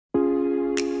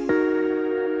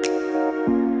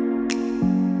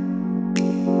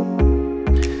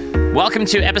Welcome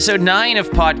to episode 9 of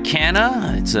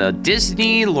Podcana. It's a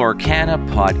Disney Lorcana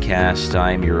podcast.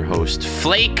 I'm your host,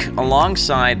 Flake,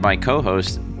 alongside my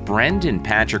co-host, Brendan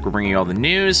Patrick. We're bringing you all the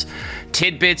news,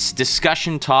 tidbits,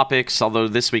 discussion topics, although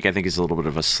this week I think is a little bit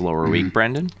of a slower week,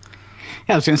 Brendan.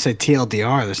 Yeah, I was going to say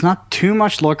TLDR. There's not too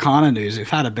much Lorcana news. We've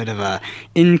had a bit of a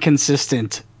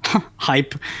inconsistent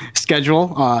hype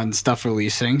schedule on stuff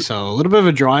releasing, so a little bit of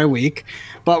a dry week.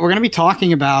 But we're going to be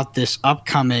talking about this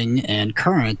upcoming and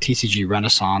current TCG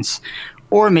Renaissance,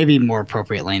 or maybe more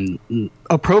appropriately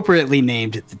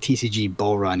named the TCG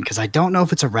Bull Run, because I don't know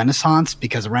if it's a Renaissance,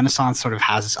 because a Renaissance sort of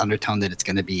has this undertone that it's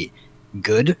going to be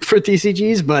good for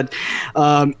TCGs. But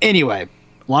anyway,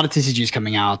 a lot of TCGs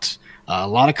coming out. A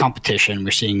lot of competition.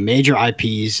 We're seeing major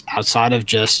IPs outside of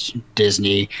just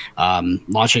Disney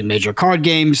launching major card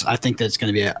games. I think that's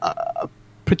going to be a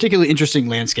particularly interesting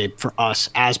landscape for us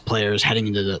as players heading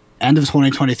into the end of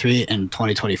 2023 and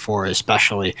 2024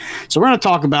 especially. So we're going to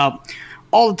talk about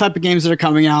all the type of games that are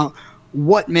coming out,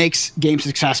 what makes games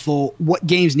successful, what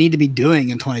games need to be doing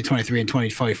in 2023 and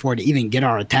 2024 to even get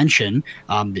our attention,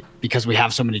 because we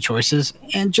have so many choices,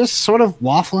 and just sort of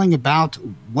waffling about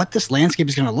what this landscape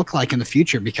is going to look like in the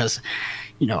future. Because,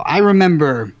 I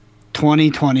remember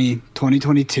 2020,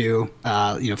 2022,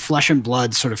 Flesh and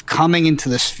Blood sort of coming into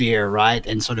the sphere, right,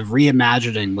 and sort of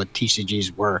reimagining what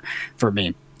TCGs were for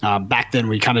me. Back then,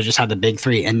 we kind of just had the big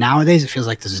three, and nowadays it feels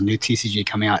like there's a new TCG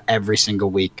coming out every single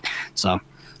week. So,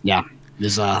 yeah.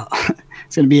 It's going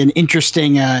to be an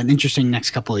interesting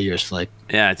next couple of years, Flake.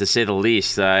 Yeah, to say the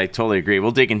least. I totally agree. We'll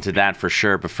dig into that for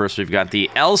sure. But first, we've got the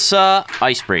Elsa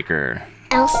Icebreaker.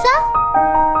 Elsa?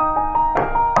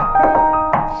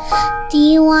 Do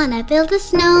you want to build a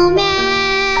snowman?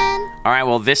 All right,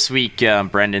 well, this week,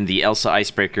 Brendan, the Elsa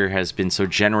Icebreaker has been so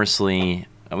generously...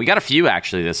 We got a few,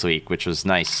 actually, this week, which was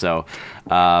nice. So,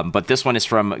 but this one is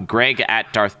from Greg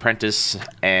at Darth Prentice,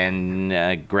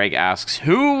 and Greg asks,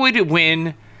 who would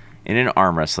win in an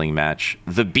arm wrestling match?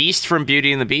 The Beast from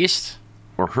Beauty and the Beast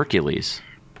or Hercules?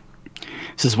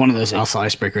 This is one of those Elsa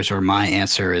Icebreakers where my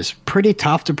answer is pretty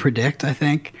tough to predict, I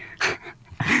think.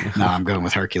 No, I'm going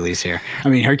with Hercules here. I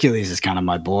mean, Hercules is kind of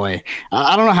my boy.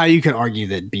 I don't know how you could argue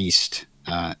that Beast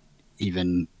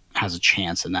even has a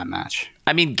chance in that match.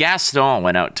 I mean, Gaston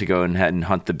went out to go and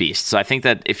hunt the Beast. So I think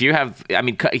that if you have,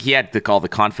 he had all the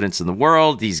confidence in the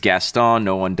world. He's Gaston.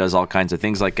 No one does all kinds of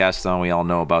things like Gaston. We all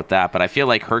know about that. But I feel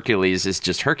like Hercules is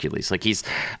just Hercules. Like, he's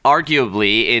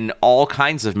arguably in all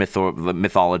kinds of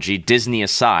mythology, Disney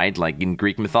aside, like in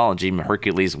Greek mythology,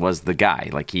 Hercules was the guy.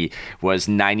 Like, he was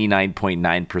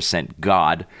 99.9%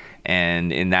 God.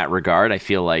 And in that regard, I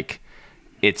feel like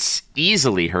it's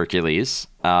easily Hercules.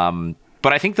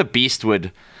 But I think the Beast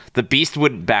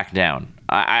wouldn't back down.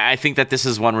 I think that this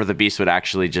is one where the Beast would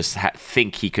actually just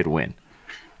think he could win.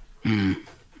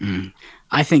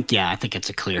 I think it's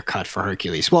a clear cut for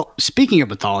Hercules. Well, speaking of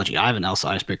mythology, I have an Elsa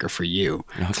Icebreaker for you.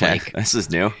 Okay, this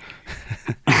is new.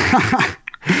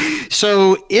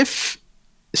 So if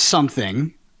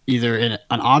something, either an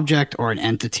object or an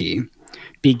entity,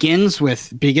 begins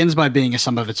by being a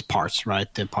sum of its parts,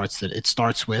 right? The parts that it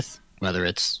starts with, whether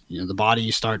it's the body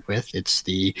you start with, it's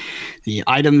the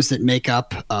items that make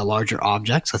up larger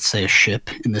objects. Let's say a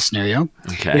ship in this scenario.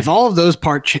 Okay. If all those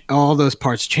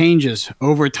parts changes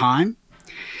over time,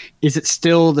 is it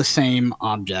still the same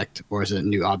object, or is it a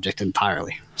new object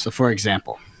entirely? So, for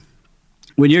example,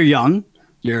 when you're young,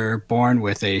 you're born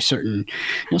with a certain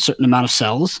amount of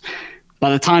cells.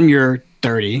 By the time you're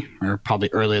 30, or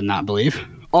probably earlier than that, I believe,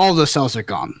 all of those cells are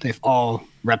gone. They've all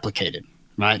replicated,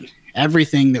 right?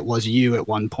 Everything that was you at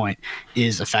one point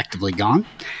is effectively gone.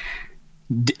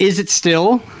 Is it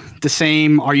still the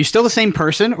same? Are you still the same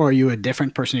person, or are you a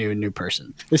different person? Or are you a new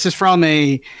person? This is from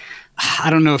I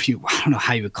don't know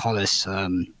how you would call this.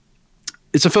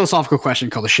 It's a philosophical question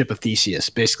called the Ship of Theseus.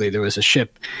 Basically, there was a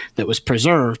ship that was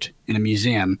preserved in a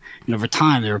museum, and over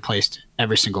time they replaced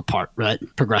every single part, right,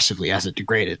 progressively as it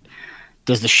degraded.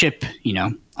 Does the ship,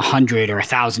 100 or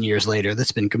 1,000 years later,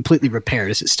 that's been completely repaired,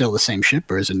 is it still the same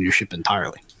ship, or is it a new ship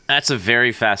entirely? That's a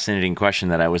very fascinating question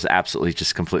that I was absolutely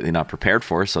just completely not prepared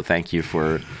for. So thank you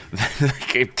for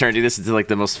turning this into like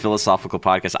the most philosophical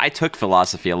podcast. I took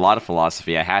philosophy, a lot of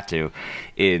philosophy. I had to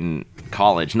in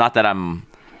college. Not that I'm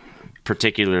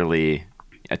particularly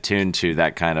attuned to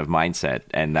that kind of mindset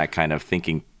and that kind of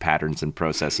thinking patterns and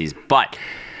processes, but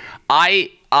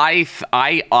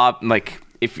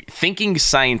if thinking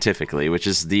scientifically, which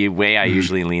is the way I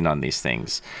usually lean on these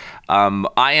things,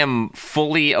 I am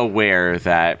fully aware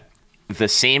that the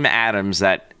same atoms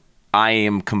that I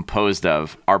am composed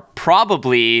of are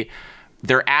probably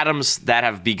they're atoms that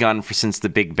have begun since the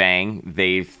Big Bang.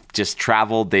 They've just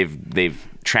traveled, they've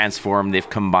transformed, they've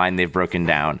combined, they've broken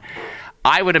down.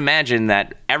 I would imagine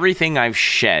that everything I've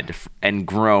shed and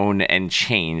grown and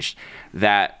changed,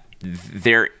 that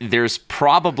there's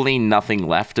probably nothing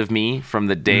left of me from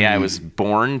the day I was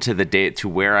born to the day to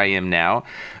where I am now.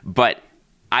 But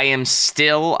I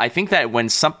think that when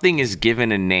something is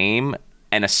given a name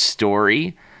and a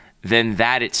story, then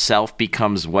that itself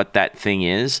becomes what that thing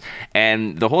is.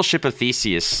 And the whole ship of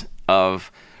Theseus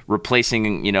of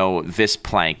replacing, this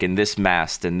plank and this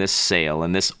mast and this sail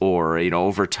and this oar,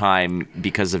 over time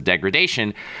because of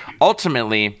degradation,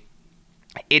 ultimately,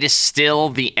 it is still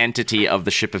the entity of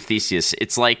the ship of Theseus.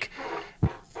 It's like,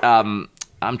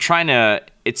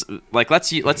 it's like,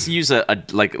 let's use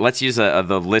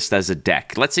the list as a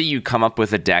deck. Let's say you come up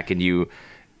with a deck and you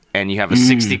have a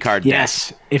 60 card deck.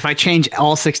 Yes. If I change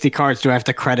all 60 cards, do I have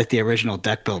to credit the original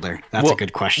deck builder? That's a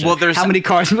good question. Well, how many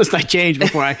cards must I change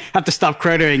before I have to stop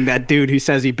crediting that dude who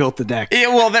says he built the deck? Yeah,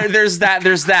 well, there's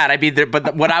that. I mean,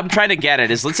 but what I'm trying to get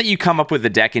at is, let's say you come up with a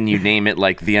deck and you name it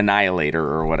like the Annihilator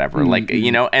or whatever,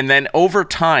 and then over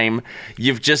time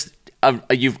you've just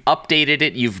you've updated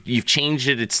it, you've changed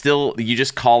it. It's still, you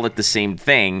just call it the same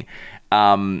thing.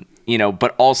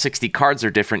 But all 60 cards are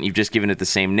different. You've just given it the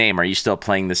same name. Are you still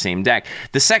playing the same deck?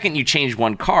 The second you change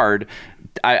one card,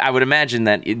 I would imagine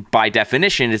that by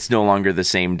definition, it's no longer the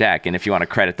same deck. And if you want to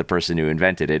credit the person who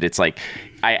invented it, it's like,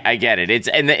 I get it. It's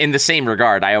in the same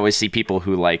regard. I always see people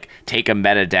who like take a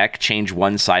meta deck, change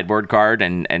one sideboard card,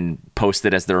 and post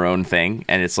it as their own thing.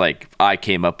 And it's like, I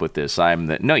came up with this.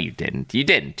 No, you didn't. You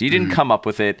didn't come up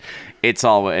with it. It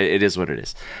is what it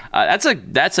is.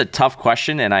 That's a tough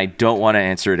question, and I don't want to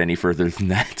answer it any further than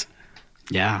that.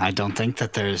 Yeah, I don't think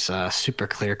that there's a super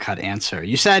clear-cut answer.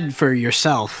 You said for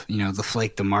yourself, the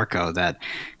Flake DeMarco, that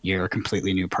you're a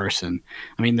completely new person.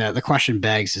 I mean, the question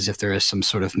begs is if there is some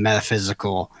sort of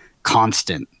metaphysical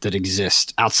constant that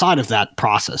exists outside of that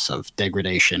process of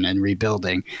degradation and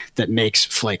rebuilding that makes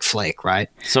Flake, right?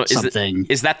 So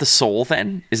is that the soul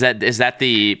then? Is that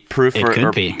the proof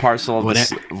or parcel of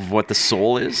what the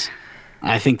soul is?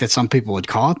 I think that some people would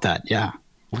call it that, yeah.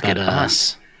 Look at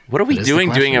us. What are we doing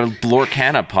a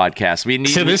Lorcana podcast?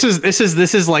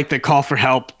 This is like the call for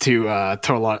help to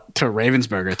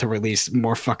Ravensburger to release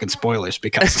more fucking spoilers,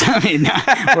 because I mean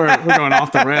we're going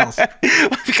off the rails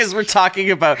because we're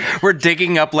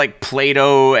digging up like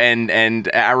Plato and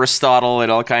Aristotle and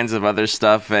all kinds of other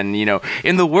stuff, and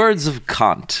in the words of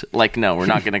Kant, like, no, we're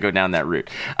not going to go down that route.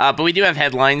 But we do have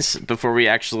headlines before we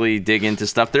actually dig into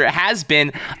stuff. There has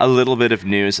been a little bit of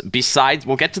news. Besides,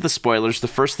 we'll get to the spoilers. The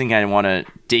first thing I want to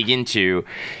dig into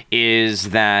is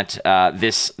that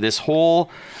this whole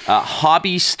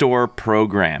hobby store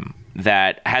program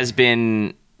that has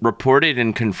been reported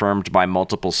and confirmed by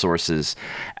multiple sources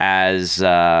as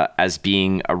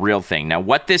being a real thing. Now,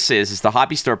 what this is the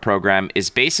hobby store program is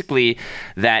basically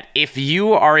that if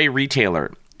you are a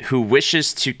retailer who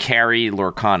wishes to carry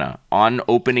Lorcana on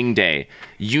opening day,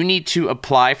 you need to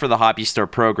apply for the hobby store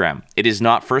program. It is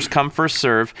not first come, first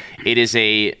serve. It is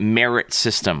a merit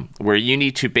system where you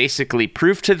need to basically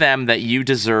prove to them that you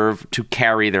deserve to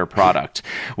carry their product,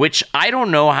 which I do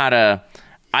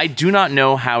not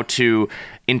know how to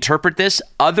interpret this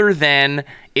other than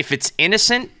if it's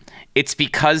innocent, it's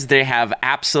because they have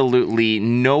absolutely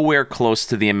nowhere close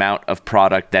to the amount of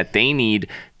product that they need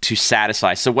to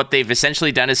satisfy. So what they've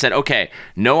essentially done is said, okay,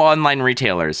 no online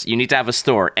retailers. You need to have a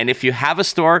store. And if you have a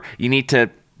store, you need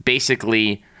to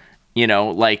basically, we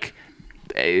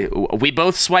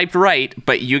both swiped right,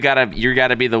 but you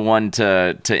gotta be the one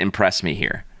to impress me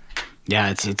here. Yeah,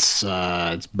 it's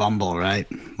Bumble, right?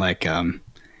 Like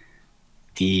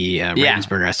the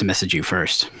Ravensburger has to message you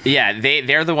first. Yeah,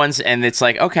 they're the ones, and it's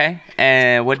like, okay,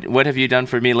 what have you done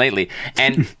for me lately?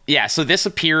 And yeah, so this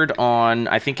appeared on,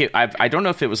 I think I don't know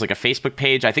if it was like a Facebook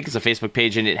page. I think it's a Facebook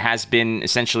page, and it has been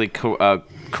essentially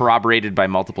corroborated by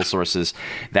multiple sources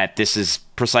that this is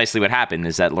precisely what happened.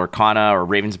 Is that Lorcana or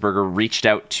Ravensburger reached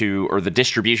out to, or the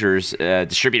distributors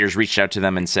reached out to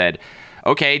them and said,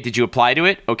 okay, did you apply to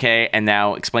it? Okay, and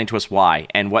now explain to us why.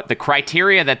 And what the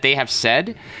criteria that they have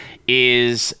said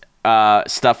is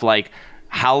stuff like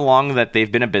how long that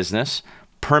they've been a business,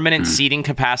 permanent seating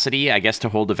capacity, I guess, to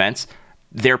hold events,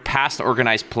 their past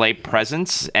organized play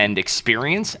presence and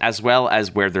experience, as well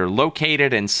as where they're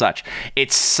located and such.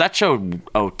 It's such a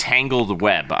tangled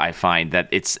web, I find,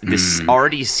 that this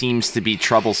already seems to be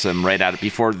troublesome right out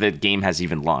before the game has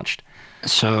even launched.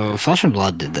 So Flesh and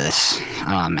Blood did this,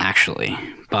 actually,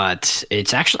 but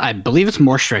it's actually, I believe it's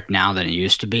more strict now than it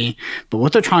used to be. But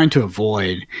what they're trying to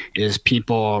avoid is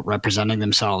people representing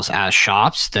themselves as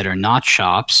shops that are not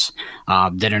shops,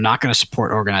 that are not going to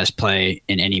support organized play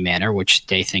in any manner, which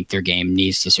they think their game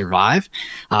needs to survive.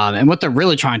 And what they're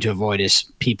really trying to avoid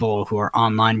is people who are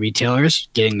online retailers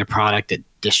getting the product at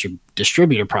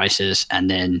distributor prices and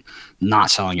then not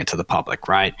selling it to the public,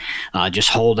 right? Just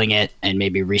holding it and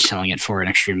maybe reselling it for an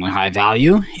extremely high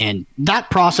value. And that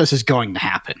process is going to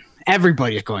happen.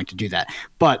 Everybody is going to do that.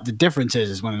 But the difference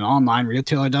is when an online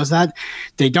retailer does that,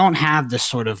 they don't have this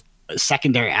sort of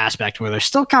secondary aspect where they're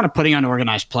still kind of putting on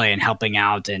organized play and helping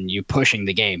out and you pushing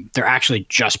the game. They're actually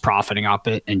just profiting off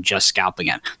it and just scalping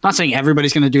it. Not saying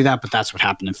everybody's going to do that, but that's what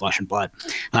happened in Flesh and Blood.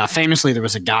 Famously, there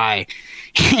was a guy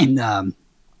in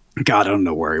God, I don't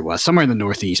know where he was, somewhere in the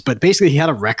Northeast, but basically he had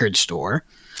a record store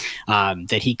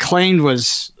that he claimed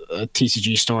was a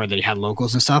TCG store that he had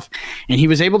locals and stuff. And he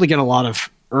was able to get a lot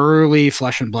of early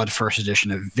Flesh and Blood first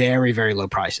edition at very, very low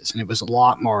prices. And it was a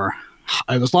lot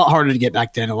harder to get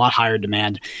back then, a lot higher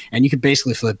demand. And you could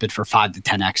basically flip it for 5 to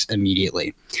 10x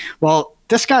immediately. Well,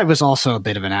 this guy was also a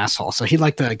bit of an asshole. So he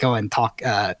liked to go and talk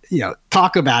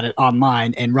about it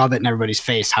online and rub it in everybody's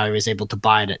face how he was able to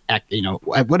buy it at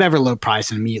whatever low price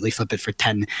and immediately flip it for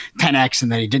 10x,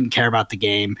 and then he didn't care about the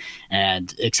game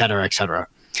and et cetera, et cetera.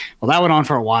 Well, that went on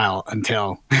for a while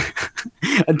until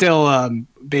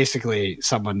basically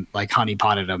someone like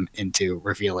honeypotted him into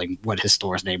revealing what his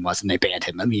store's name was, and they banned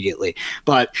him immediately.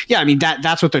 But yeah, I mean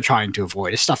that's what they're trying to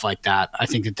avoid is stuff like that. I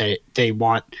think that they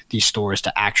want these stores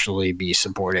to actually be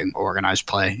supporting organized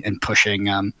play and pushing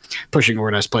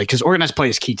organized play, because organized play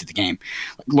is key to the game.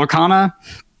 Like Lorcana,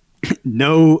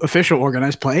 no official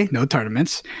organized play, no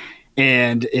tournaments,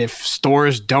 and if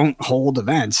stores don't hold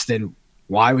events, then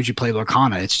why would you play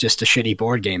Lorcana? It's just a shitty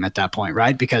board game at that point,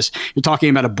 right? Because you're talking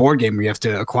about a board game where you have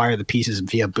to acquire the pieces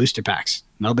via booster packs.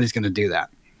 Nobody's going to do that.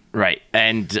 Right.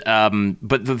 And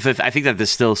but I think that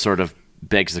this still sort of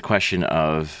begs the question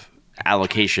of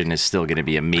allocation is still going to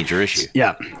be a major issue.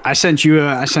 Yeah. I sent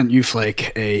you,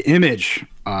 Flake, a image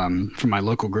from my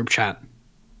local group chat.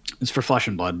 It's for Flesh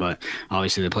and Blood, but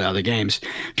obviously they play other games.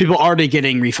 People are already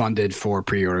getting refunded for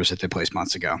pre-orders that they placed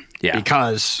months ago. Yeah.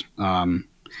 Because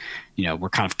we're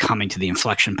kind of coming to the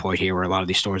inflection point here where a lot of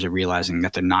these stores are realizing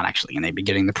that they're not actually going to be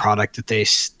getting the product that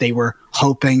they were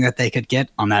hoping that they could get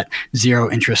on that zero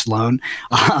interest loan.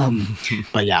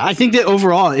 But yeah, I think that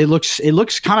overall it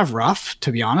looks kind of rough,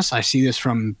 to be honest. I see this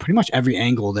from pretty much every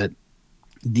angle that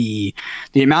the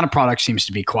amount of product seems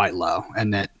to be quite low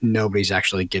and that nobody's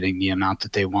actually getting the amount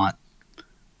that they want.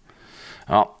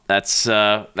 Well, that's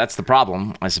the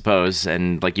problem, I suppose.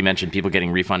 And like you mentioned, people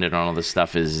getting refunded on all this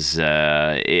stuff is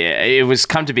it was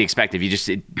come to be expected. You just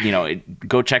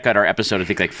go check out our episode. I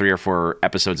think like 3 or 4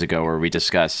 episodes ago where we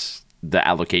discuss the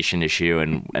allocation issue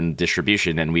and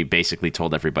distribution, and we basically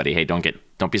told everybody, hey, don't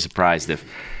be surprised if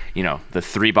the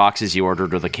 3 boxes you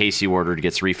ordered or the case you ordered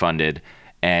gets refunded,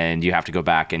 and you have to go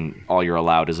back and all you're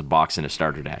allowed is a box and a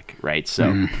starter deck, right?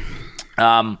 So.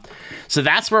 So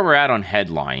that's where we're at on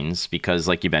headlines because,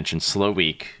 like you mentioned, slow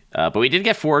week. But we did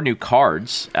get 4 new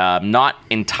cards. Not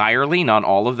entirely, not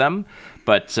all of them.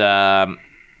 But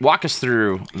walk us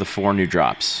through the 4 new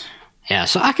drops. Yeah,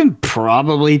 so I can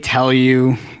probably tell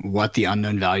you what the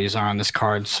unknown values are on this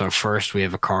card. So first, we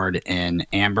have a card in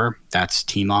Amber. That's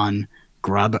Timon,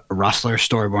 Grub, Rustler,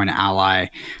 Storyborn Ally.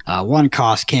 1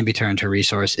 cost, can be turned to a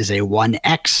resource, is a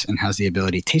 1x, and has the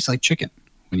ability Tastes Like Chicken.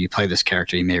 When you play this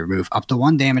character, you may remove up to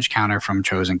 1 damage counter from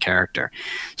chosen character.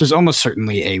 So it's almost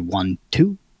certainly a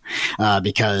 1/2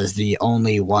 because the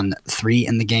only 1/3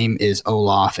 in the game is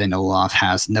Olaf, and Olaf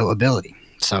has no ability.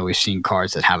 So we've seen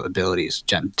cards that have abilities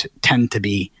tend to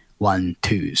be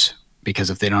 1/2s because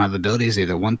if they don't have abilities,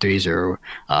 either 1/3s or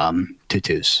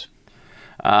 2/2s.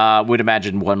 Would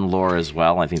imagine 1 lore as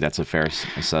well. I think that's a fair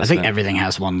assessment. I think everything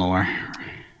has 1 lore.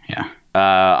 Yeah.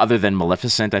 Other than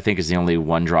Maleficent, I think is the only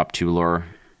 1-drop 2 lore.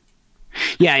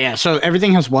 Yeah. So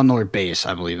everything has 1 lore base,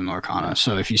 I believe, in Lorcana.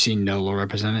 So if you see no lore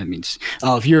represented, it means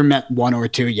if you're met 1 or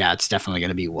 2, yeah, it's definitely going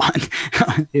to be 1.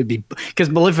 It'd be because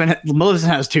Maleficent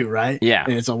has 2, right? Yeah,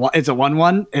 and it's a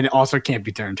 1/1, and it also can't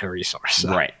be turned to a resource.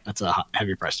 So right, that's a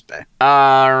heavy price to pay.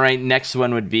 All right, next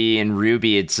one would be in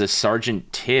Ruby. It's a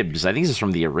Sergeant Tibbs. I think this is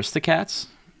from the Aristocats.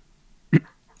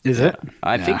 Is it?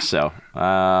 I think so.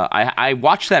 I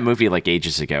watched that movie like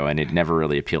ages ago, and it never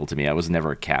really appealed to me. I was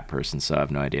never a cat person, so I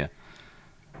have no idea.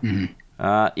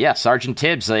 Mm-hmm. Sergeant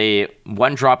Tibbs, a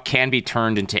 1-drop can be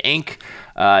turned into ink.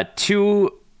 2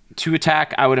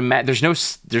 attack. I would imagine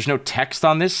there's no text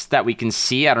on this that we can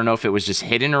see. I don't know if it was just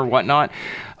hidden or whatnot.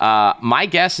 My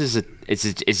guess is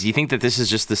do you think that this is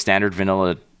just the standard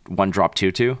vanilla 1-drop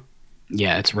 2/2?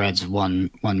 Yeah, it's red's one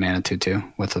mana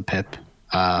 2/2 with a pip.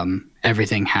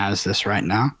 Everything has this right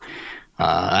now.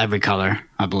 Every color,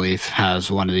 I believe, has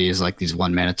one of these, like these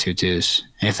 1 mana 2/2s.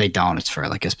 And if they don't, it's for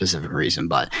like a specific reason.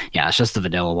 But yeah, it's just the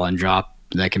vanilla 1-drop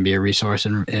that can be a resource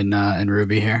in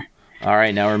Ruby here. All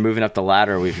right, now we're moving up the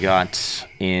ladder. We've got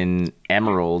in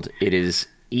Emerald, it is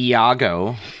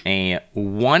Iago, a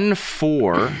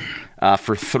 1/4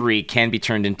 for 3, can be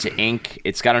turned into ink.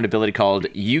 It's got an ability called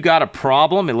You Got a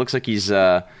Problem. It looks like he's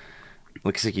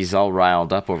all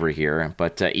riled up over here.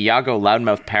 But Iago,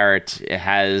 Loudmouth Parrot,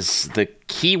 has the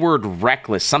keyword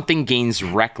reckless. Something gains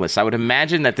reckless. I would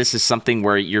imagine that this is something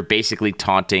where you're basically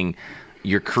taunting.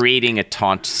 You're creating a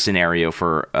taunt scenario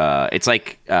for. It's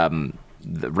like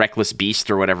the Reckless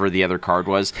Beast or whatever the other card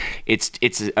was.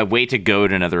 It's a way to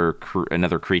goad another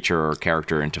creature or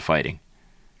character into fighting.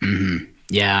 Mm-hmm.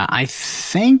 Yeah,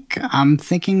 I'm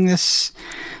thinking this.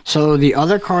 So the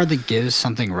other card that gives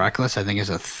something reckless, I think, is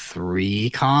a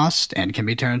 3 cost and can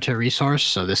be turned into a resource.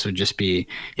 So this would just be,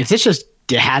 if this just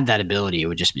had that ability, it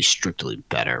would just be strictly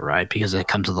better, right? Because it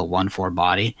comes with a 1/4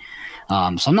 body. So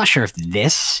I'm not sure if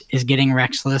this is getting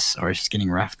reckless or it's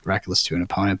getting reckless to an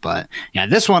opponent, but yeah,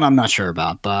 this one I'm not sure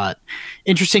about. But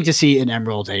interesting to see in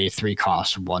Emerald a 3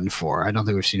 cost 1/4. I don't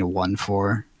think we've seen a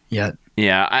 1/4 yet.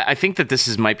 Yeah, I think that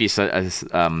this might be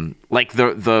like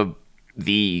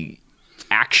the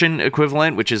action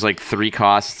equivalent, which is like 3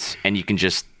 costs, and you can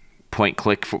just point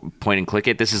and click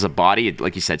it. This is a body,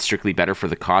 like you said, strictly better for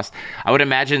the cost. I would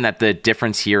imagine that the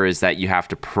difference here is that you have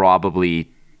to probably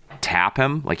tap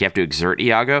him, like you have to exert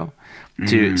Iago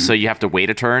so you have to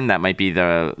wait a turn. That might be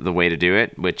the way to do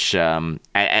it, which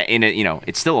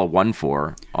it's still a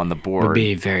 1/4 on the board. Would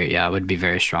be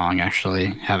very strong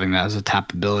actually, having that as a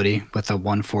tap ability with a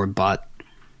 1/4 butt.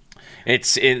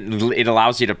 It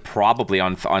allows you to probably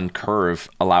on curve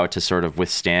allow it to sort of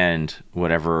withstand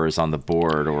whatever is on the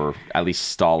board, or at least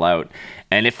stall out.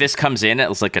 And if this comes in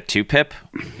as like a 2-pip,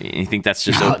 you think that's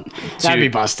just that'd be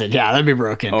busted. Yeah, that'd be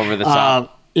broken over the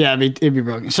top. Yeah, it'd be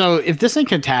broken. So if this thing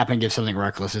can tap and give something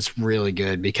reckless, it's really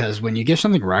good, because when you give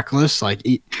something reckless, like,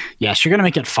 yes, you're going to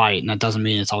make it fight, and that doesn't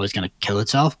mean it's always going to kill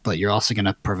itself, but you're also going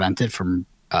to prevent it from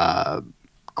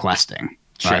questing.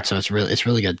 Sure. Right? So it's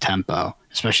really good tempo,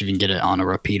 especially if you can get it on a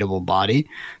repeatable body.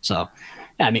 So,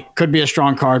 yeah, I mean, could be a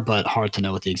strong card, but hard to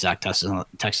know what the exact text is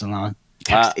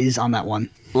on that one.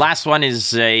 Last one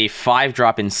is a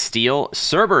 5-drop in Steel.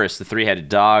 Cerberus, the 3-headed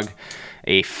dog.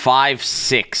 A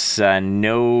 5/6.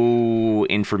 No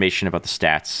information about the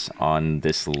stats on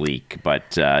this leak, but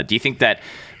do you think that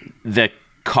the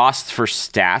cost for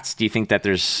stats? Do you think that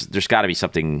there's got to be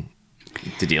something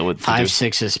to deal with?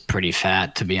 5/6 is pretty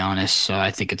fat, to be honest. So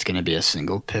I think it's going to be a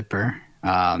single pipper.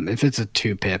 If it's a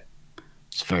 2-pip,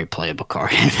 it's a very playable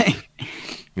card, I think.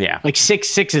 Yeah, like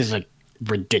 6 is a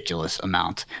ridiculous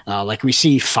amount. Like we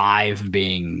see 5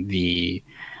 being the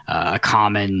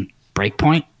common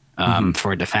breakpoint.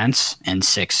 For defense, and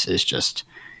 6 is just,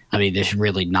 I mean, there's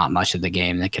really not much of the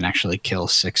game that can actually kill a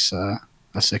 6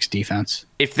 defense.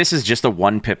 If this is just a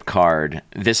 1-pip card,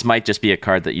 this might just be a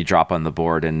card that you drop on the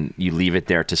board and you leave it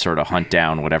there to sort of hunt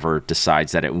down whatever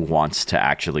decides that it wants to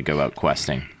actually go out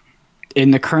questing.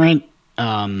 In the current,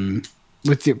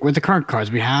 with the current cards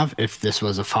we have, if this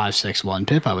was a 5/6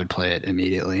 1-pip, I would play it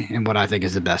immediately in what I think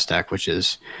is the best deck, which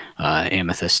is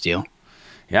Amethyst Steel.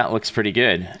 Yeah, it looks pretty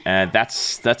good.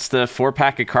 That's the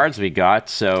 4-pack of cards we got.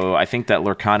 So I think that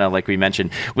Lorcana, like we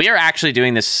mentioned, we are actually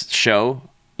doing this show,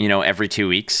 every 2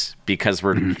 weeks, because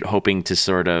we're hoping to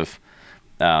sort of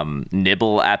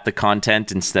nibble at the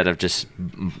content instead of just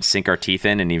sink our teeth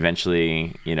in and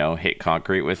eventually, hit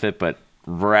concrete with it. But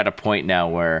we're at a point now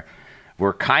where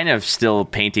we're kind of still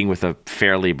painting with a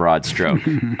fairly broad stroke.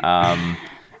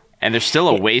 And there's still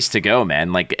a ways to go,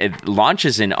 man. Like, it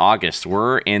launches in August.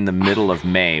 We're in the middle of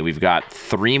May. We've got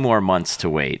 3 more months to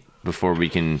wait before we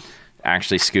can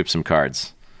actually scoop some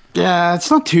cards. Yeah, it's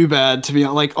not too bad to be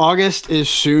honest. Like, August is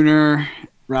sooner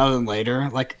rather than later.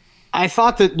 Like, I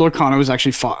thought that Lorcana was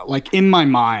actually like, in my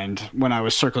mind, when I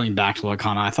was circling back to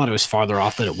Lorcana, I thought it was farther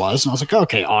off than it was. And I was like,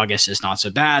 okay, August is not so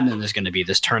bad. And there's going to be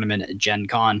this tournament at Gen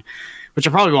Con, which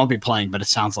I probably won't be playing, but it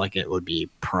sounds like it would be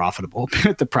profitable.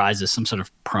 The prize is some sort of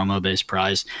promo-based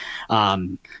prize.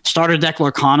 Starter deck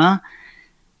Lorcana,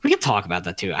 we can talk about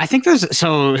that too. I think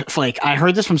I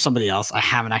heard this from somebody else. I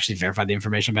haven't actually verified the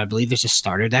information, but I believe there's a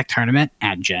starter deck tournament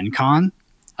at Gen Con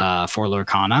for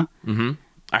Lorcana. Mm-hmm.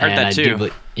 I heard that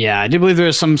too. I do believe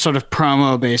there's some sort of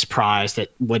promo-based prize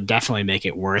that would definitely make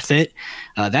it worth it.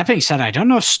 That being said, I don't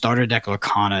know if starter deck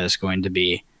Lorcana is going to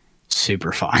be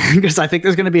super fun, because I think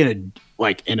there's going to be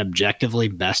like an objectively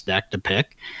best deck to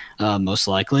pick, most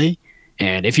likely.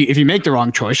 And if you make the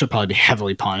wrong choice, you'll probably be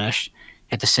heavily punished.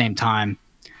 At the same time,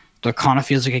 it kind of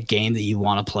feels like a game that you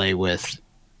want to play with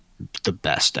the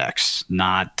best decks,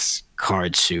 not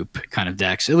card soup kind of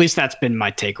decks. At least that's been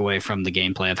my takeaway from the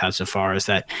gameplay I've had so far, is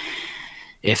that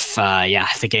if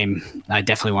the game, I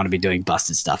definitely want to be doing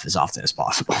busted stuff as often as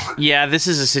possible. Yeah, this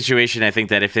is a situation, I think,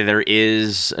 that if there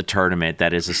is a tournament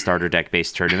that is a starter deck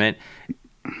based tournament,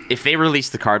 if they release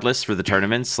the card list for the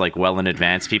tournaments like well in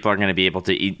advance, people are going to be able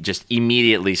to just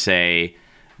immediately say,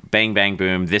 bang, bang,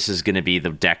 boom, this is going to be the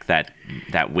deck that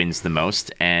wins the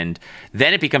most. And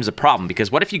then it becomes a problem,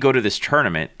 because what if you go to this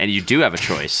tournament and you do have a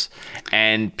choice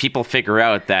and people figure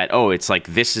out that, oh, it's like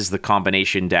this is the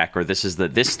combination deck, or this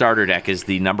starter deck is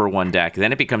the number one deck.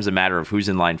 Then it becomes a matter of who's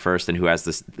in line first and who has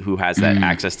that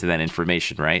access to that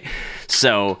information, right?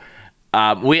 So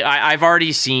I've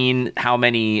already seen how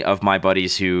many of my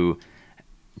buddies who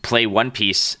play One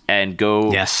Piece and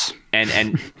go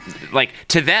and like,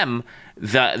 to them,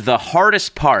 the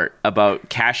hardest part about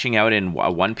cashing out in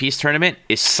a One Piece tournament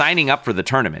is signing up for the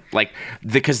tournament, like,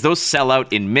 because those sell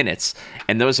out in minutes,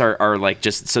 and those are like,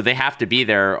 just so they have to be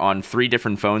there on 3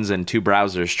 different phones and 2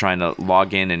 browsers trying to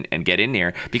log in and get in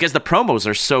here, because the promos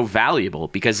are so valuable.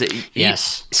 Because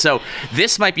so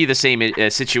this might be the same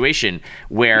situation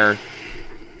where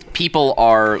people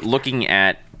are looking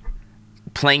at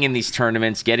playing in these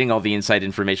tournaments, getting all the inside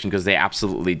information because they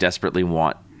absolutely desperately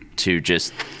want to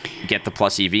just get the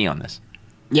plus EV on this.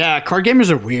 Yeah, card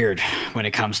gamers are weird when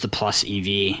it comes to plus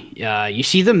EV. You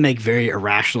see them make very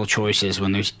irrational choices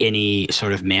when there's any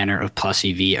sort of manner of plus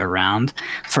EV around.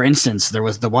 For instance, there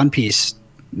was the One Piece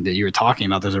that you were talking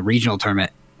about. There's a regional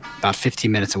tournament about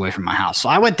 15 minutes away from my house. So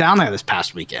I went down there this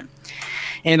past weekend.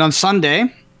 And on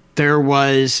Sunday, there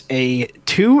was a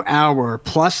 2-hour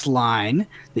plus line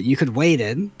that you could wait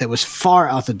in that was far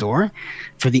out the door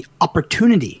for the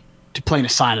opportunity to play in a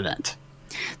side event.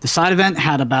 The side event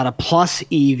had about a plus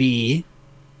EV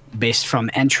based from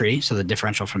entry, so the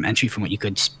differential from entry from what you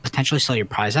could potentially sell your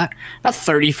prize at, about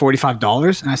 $30,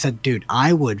 $45. And I said, dude,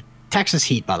 I would, Texas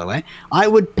Heat, by the way, I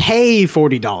would pay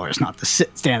 $40 not to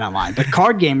stand on line. But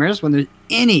card gamers, when there's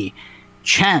any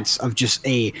chance of just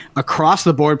a across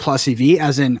the board plus EV,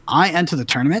 as in I enter the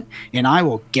tournament and I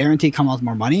will guarantee come out with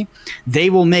more money, they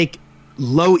will make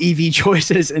low EV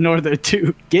choices in order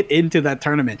to get into that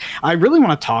tournament. I really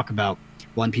want to talk about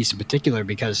One Piece in particular,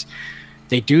 because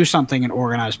they do something in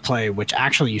organized play which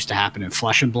actually used to happen in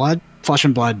Flesh and Blood. Flesh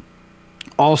and Blood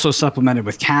also supplemented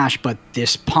with cash, but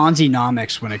this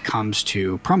Ponzi-nomics when it comes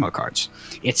to promo cards.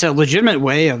 It's a legitimate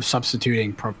way of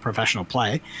substituting professional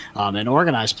play and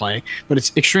organized play, but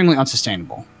it's extremely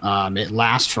unsustainable. It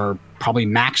lasts for probably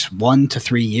max 1 to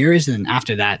 3 years, and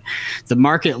after that, the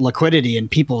market liquidity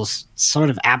and people's sort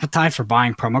of appetite for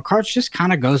buying promo cards just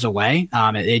kind of goes away.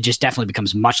 It just definitely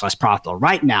becomes much less profitable.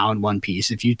 Right now in One Piece,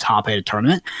 if you top 8 a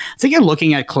tournament, I think you're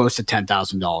looking at close to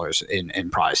 $10,000 in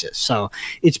prizes. So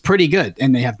it's pretty good,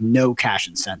 and they have no cash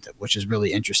incentive, which is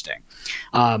really interesting.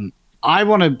 The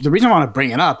reason I want to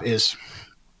bring it up is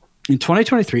in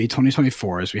 2023,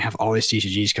 2024, as we have all these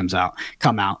TCGs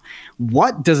come out,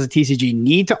 what does a TCG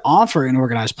need to offer in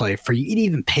organized play for you to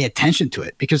even pay attention to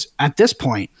it? Because at this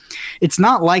point, it's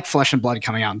not like Flesh and Blood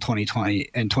coming out in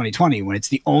 2020 when it's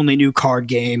the only new card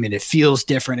game and it feels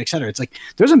different, etc. It's like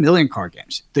there's a million card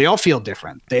games. They all feel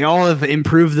different. They all have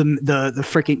improved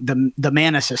the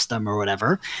mana system or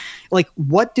whatever. Like,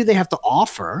 what do they have to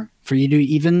offer for you to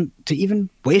even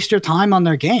waste your time on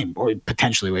their game, or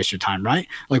potentially waste your time, right?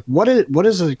 Like, what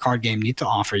does a card game need to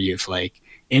offer you, Flake,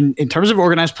 in terms of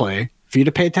organized play for you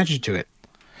to pay attention to it?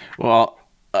 Well,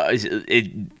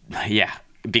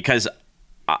 because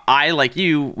I, like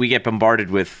you, we get bombarded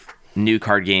with new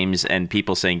card games and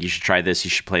people saying you should try this,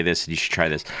 you should play this, and you should try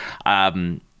this.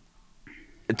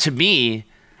 To me,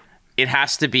 it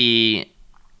has to be.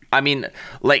 I mean,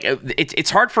 like, it's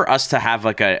hard for us to have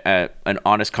like an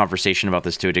honest conversation about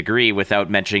this to a degree without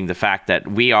mentioning the fact that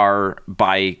we are,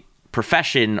 by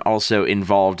profession, also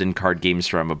involved in card games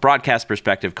from a broadcast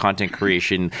perspective, content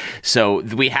creation. So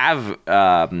we have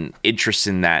interests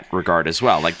in that regard as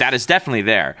well. Like, that is definitely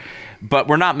there. But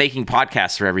we're not making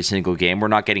podcasts for every single game. We're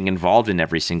not getting involved in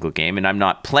every single game, and I'm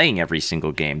not playing every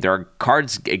single game. There are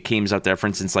games out there, for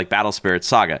instance, like Battle Spirit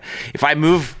Saga. If I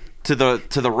move to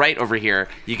the right over here,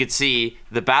 you could see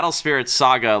the Battle Spirit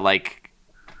Saga, like,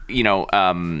 you know,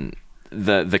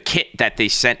 the kit that they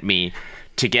sent me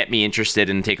to get me interested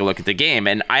and take a look at the game.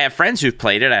 And I have friends who've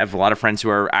played it. I have a lot of friends who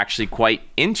are actually quite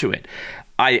into it.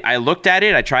 I looked at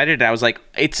it, I tried it, and I was like,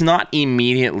 it's not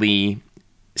immediately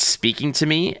speaking to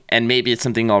me, and maybe it's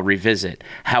something I'll revisit.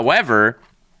 However,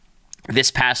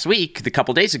 this past week, a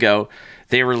couple days ago,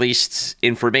 they released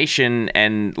information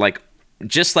and like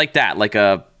just like that, like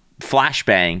a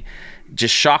flashbang,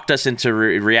 just shocked us into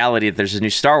reality that there's a new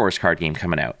Star Wars card game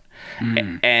coming out.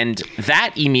 And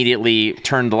that immediately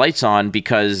turned the lights on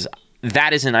because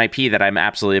that is an IP that I'm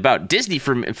absolutely about. Disney,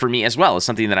 for me as well, is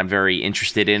something that I'm very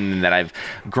interested in and that I've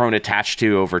grown attached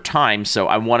to over time. So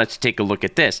I wanted to take a look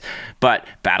at this. But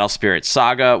Battle Spirit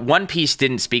Saga, One Piece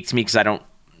didn't speak to me because I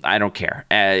don't care.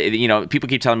 People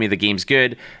keep telling me the game's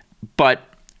good, but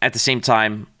at the same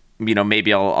time,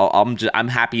 maybe I'm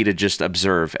happy to just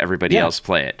observe everybody else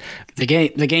play it. The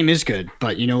game is good,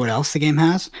 but you know what else the game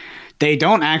has? They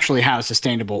don't actually have a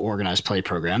sustainable organized play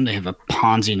program. They have a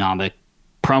Ponzi-nomic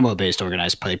promo-based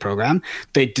organized play program.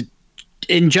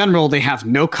 In general, they have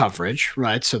no coverage,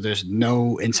 right? So there's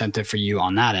no incentive for you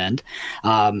on that end.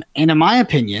 And in my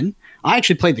opinion, I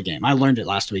actually played the game. I learned it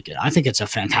last weekend. I think it's a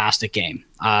fantastic game.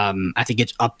 I think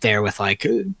it's up there with like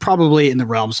probably in the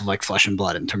realms of like Flesh and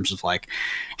Blood in terms of like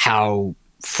how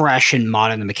fresh and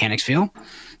modern the mechanics feel.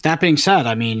 That being said,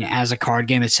 I mean, as a card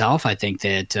game itself, I think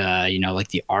that, like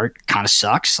the art kind of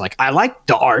sucks. Like I like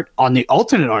the art on the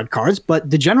alternate art cards, but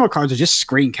the general cards are just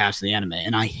screen caps of the anime.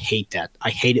 And I hate that.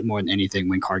 I hate it more than anything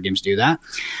when card games do that.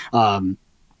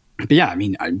 But yeah, I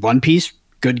mean, One Piece,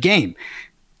 good game.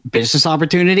 Business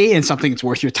opportunity and something that's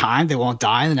worth your time. They won't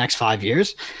die in the next 5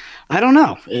 years. I don't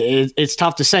know. It's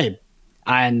tough to say.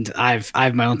 And I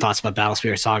have my own thoughts about Battle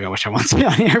Spirit Saga, which I want to be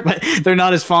on here, but they're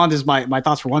not as fond as my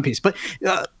thoughts for One Piece. But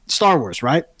Star Wars,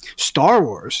 right? Star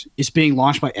Wars is being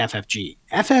launched by FFG.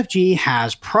 FFG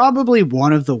has probably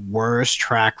one of the worst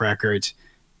track records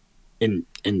in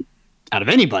out of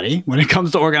anybody when it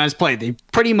comes to organized play. They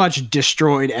pretty much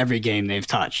destroyed every game they've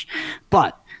touched.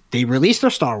 But they released their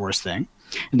Star Wars thing,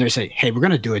 and they say, hey, we're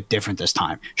going to do it different this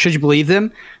time. Should you believe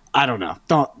them? I don't know.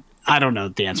 I don't know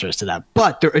what the answer is to that,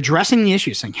 but they're addressing the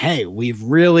issue, saying, hey, we've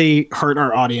really hurt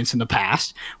our audience in the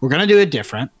past. We're going to do it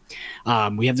different.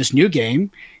 We have this new game.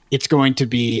 It's going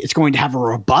to have a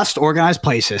robust organized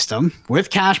play system with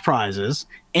cash prizes,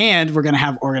 and we're going to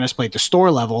have organized play at the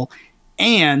store level.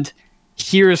 And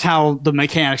here's how the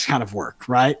mechanics kind of work,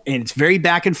 right? And it's very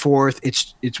back and forth.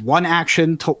 It's one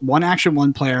action,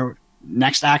 one player,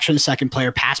 next action, second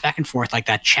player, pass back and forth, like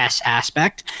that chess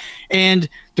aspect. And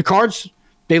the cards,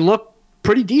 they look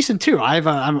pretty decent too. I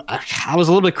was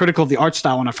a little bit critical of the art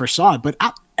style when I first saw it, but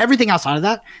everything outside of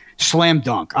that, slam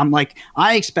dunk.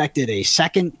 I expected a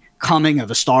second coming of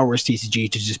a Star Wars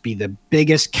TCG to just be the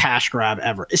biggest cash grab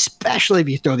ever, especially if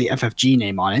you throw the FFG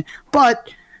name on it. But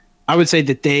I would say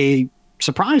that they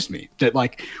surprised me that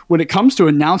like when it comes to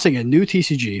announcing a new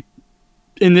TCG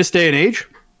in this day and age,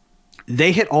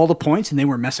 they hit all the points and they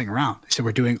were messing around. They said,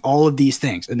 we're doing all of these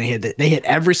things. And they hit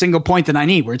every single point that I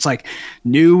need, where it's like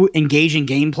new engaging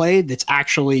gameplay that's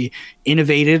actually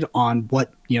innovated on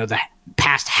what, the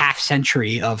past half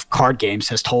century of card games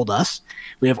has told us.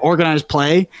 We have organized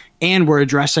play, and we're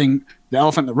addressing the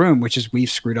elephant in the room, which is we've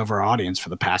screwed over our audience for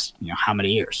the past, how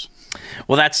many years.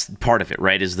 Well, that's part of it,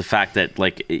 right? Is the fact that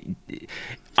like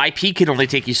IP can only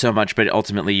take you so much, but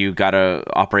ultimately you got to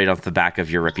operate off the back of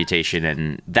your reputation.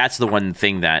 And that's the one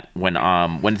thing that when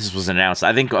this was announced,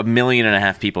 I think 1.5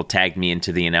 million people tagged me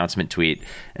into the announcement tweet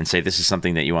and say, this is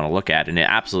something that you want to look at. And it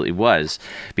absolutely was,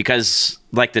 because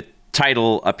like the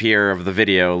title up here of the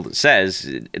video says,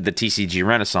 the TCG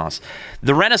Renaissance.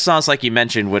 The Renaissance, like you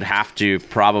mentioned, would have to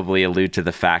probably allude to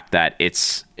the fact that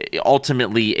it's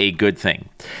ultimately a good thing.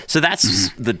 So that's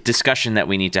the discussion that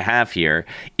we need to have here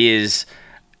is,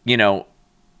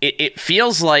 it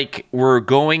feels like we're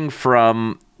going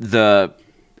from the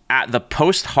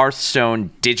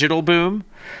post-Hearthstone digital boom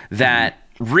that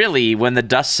really, when the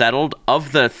dust settled,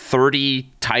 of the 30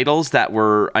 titles that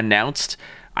were announced,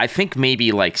 I think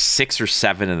maybe like 6 or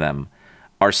 7 of them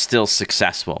are still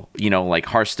successful. Like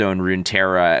Hearthstone,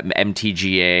 Runeterra,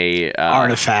 MTGA,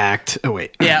 Artifact. Oh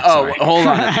wait. Yeah. Sorry. Hold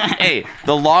on. Hey,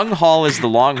 the long haul is the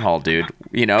long haul, dude.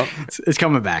 It's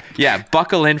coming back. Yeah,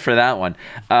 buckle in for that one.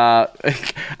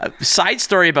 Side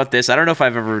story about this. I don't know if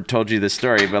I've ever told you this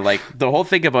story, but like the whole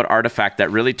thing about Artifact that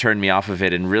really turned me off of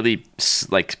it and really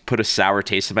like put a sour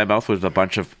taste in my mouth with a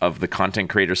bunch of the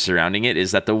content creators surrounding it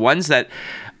is that the ones that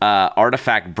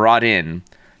Artifact brought in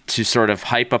to sort of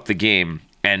hype up the game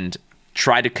and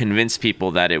try to convince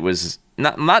people that it was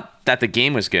not that the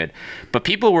game was good, but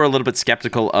people were a little bit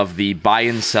skeptical of the buy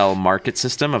and sell market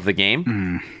system of the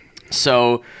game.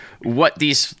 So what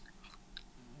these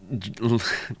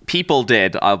people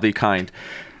did, I'll be kind,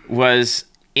 was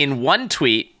in one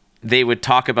tweet, they would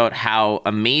talk about how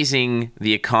amazing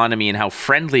the economy and how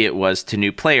friendly it was to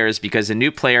new players, because a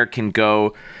new player can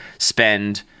go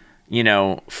spend,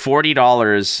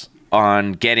 $40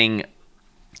 on getting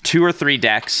 2 or 3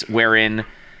 decks wherein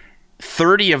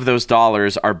 30 of those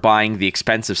dollars are buying the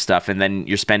expensive stuff, and then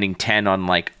you're spending 10 on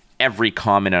like every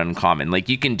common and uncommon. Like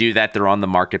you can do that. They're on the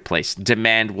marketplace.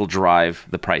 Demand will drive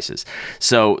the prices.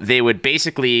 So they would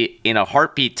basically in a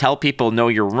heartbeat tell people, no,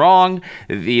 you're wrong.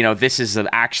 This is an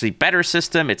actually better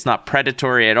system. It's not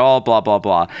predatory at all, blah, blah,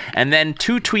 blah. And then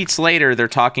 2 tweets later, they're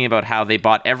talking about how they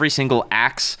bought every single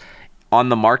axe on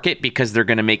the market because they're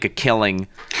going to make a killing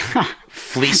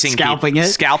fleecing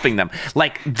scalping them.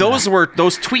 Like those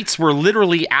tweets were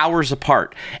literally hours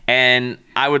apart. And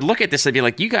I would look at this and be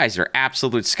like, you guys are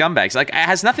absolute scumbags. Like it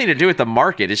has nothing to do with the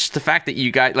market. It's just the fact that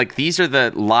you guys, like, these are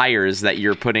the liars that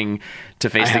you're putting to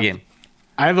face the game.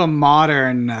 I have a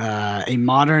modern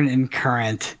and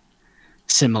current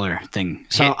similar thing.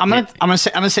 So I'm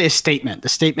gonna say a statement. The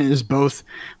statement is both,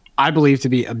 I believe, to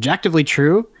be objectively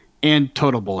true and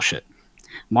total bullshit.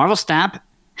 Marvel Snap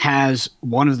has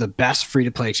one of the best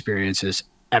free-to-play experiences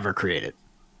ever created.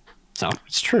 So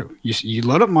it's true. You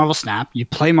load up Marvel Snap, you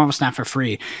play Marvel Snap for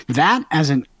free. That as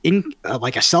a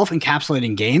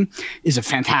self-encapsulating game is a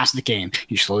fantastic game.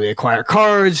 You slowly acquire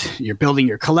cards, you're building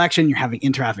your collection, you're having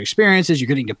interactive experiences, you're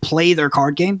getting to play their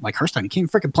card game. Like Hearthstone, you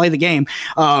can't freaking play the game.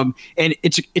 And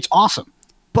it's awesome.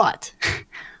 But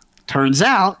turns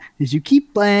out, as you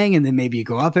keep playing and then maybe you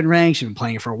go up in ranks, you've been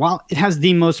playing it for a while, it has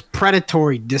the most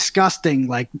predatory, disgusting,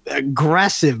 like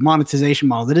aggressive monetization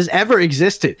model that has ever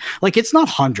existed. Like it's not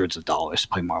hundreds of dollars to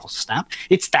play Marvel Snap.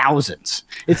 It's thousands.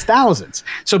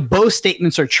 So both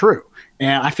statements are true.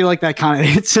 And I feel like that kind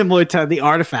of, it's similar to the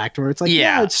Artifact where it's like,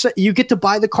 you get to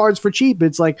buy the cards for cheap.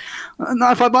 It's like,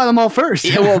 not if I buy them all first.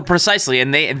 Yeah, well, precisely.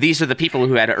 And these are the people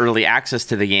who had early access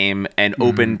to the game and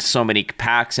opened so many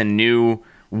packs and knew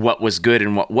what was good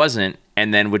and what wasn't,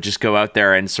 and then would just go out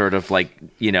there and sort of like,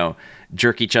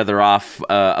 jerk each other off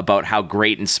about how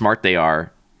great and smart they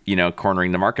are,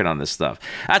 cornering the market on this stuff.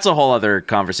 That's a whole other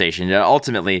conversation.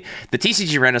 Ultimately, the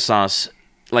TCG Renaissance,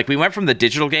 like we went from the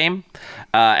digital game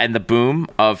and the boom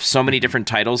of so many different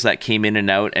titles that came in and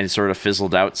out and sort of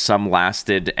fizzled out. Some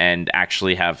lasted and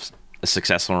actually have a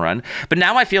successful run. But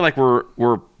now I feel like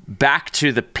we're back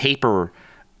to the paper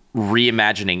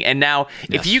reimagining. And now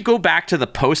if you go back to the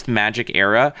post Magic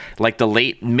era, like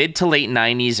the mid to late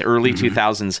 90s, early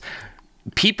 2000s,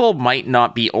 people might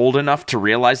not be old enough to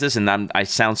realize this, and I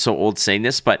sound so old saying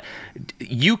this, but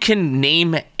you can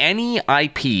name any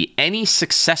IP, any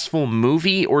successful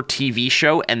movie or TV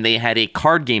show, and they had a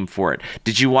card game for it.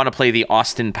 Did you want to play the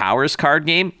Austin Powers card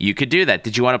game? You could do that.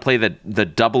 Did you want to play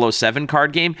the 007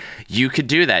 card game? You could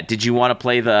do that. Did you want to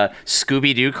play the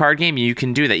Scooby-Doo card game? You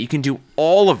can do that. You can do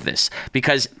all of this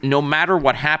because no matter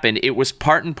what happened, it was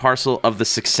part and parcel of the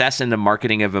success and the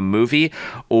marketing of a movie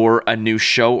or a new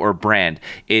show or brand.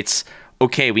 It's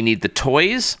okay, we need the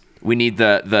toys, we need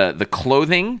the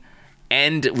clothing,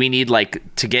 and we need like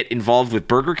to get involved with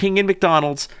Burger King and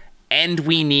McDonald's, and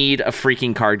we need a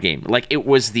freaking card game. Like it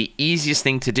was the easiest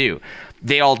thing to do.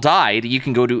 They all died. You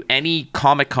can go to any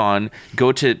Comic-Con,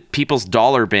 go to people's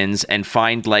dollar bins and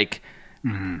find like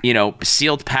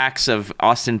sealed packs of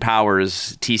Austin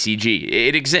Powers TCG.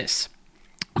 It exists.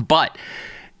 But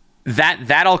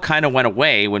that all kind of went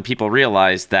away when people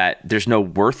realized that there's no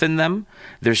worth in them.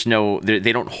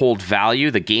 They don't hold value.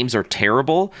 The games are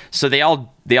terrible. So they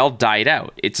all died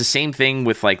out. It's the same thing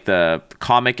with like the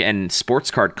comic and sports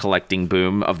card collecting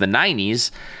boom of the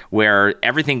 90s, where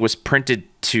everything was printed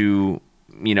to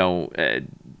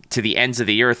the ends of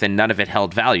the earth and none of it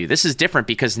held value. This is different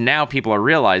because now people are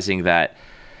realizing that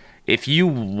if you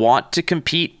want to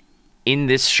compete in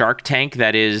this Shark Tank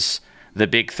that is the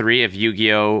big three of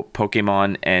Yu-Gi-Oh,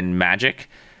 Pokemon, and Magic,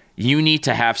 you need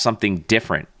to have something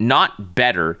different, not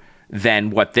better than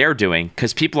what they're doing,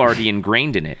 because people are already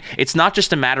ingrained in it. It's not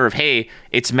just a matter of, hey,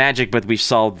 it's Magic, but we've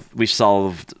solved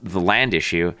the land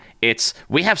issue. It's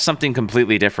we have something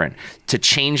completely different to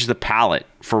change the palette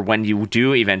for when you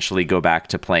do eventually go back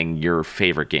to playing your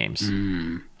favorite games.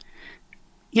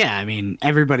 Yeah, I mean,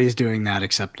 everybody's doing that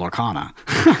except Lorcana.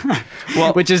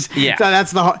 Well, which is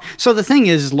so the thing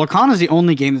is, Lorcana is the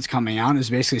only game that's coming out and is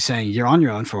basically saying you're on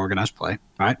your own for organized play.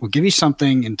 Right? We'll give you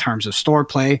something in terms of store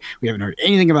play. We haven't heard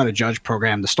anything about a judge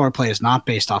program. The store play is not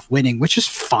based off winning, which is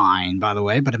fine, by the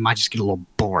way, but it might just get a little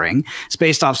boring. It's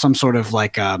based off some sort of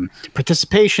like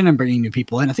participation and bringing new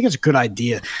people in. I think it's a good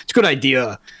idea. It's a good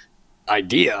idea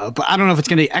idea, but I don't know if it's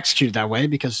going to be executed that way,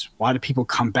 because why do people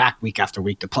come back week after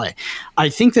week to play? I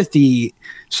think that the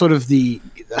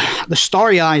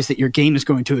starry eyes that your game is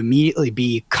going to immediately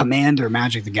be Commander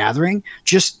Magic the Gathering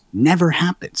just never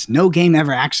happens. No game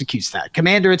ever executes that.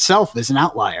 Commander itself is an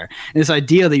outlier. And this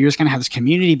idea that you're just going to have this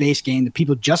community-based game that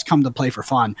people just come to play for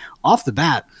fun off the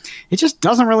bat, it just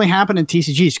doesn't really happen in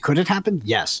TCGs. Could it happen?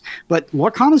 Yes. But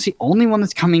Lorcana is the only one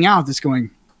that's coming out that's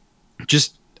going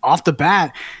just off the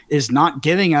bat is not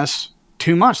giving us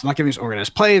too much. They're not giving us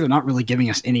organized play. They're not really giving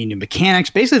us any new mechanics.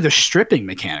 Basically, they're stripping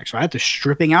mechanics, right? They're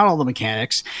stripping out all the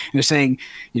mechanics. And they're saying,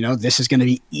 this is going to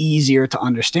be easier to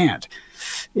understand.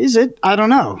 Is it? I don't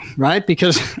know, right?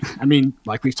 Because,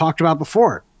 like we've talked about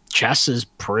before, chess is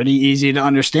pretty easy to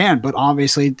understand, but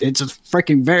obviously it's a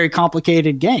freaking very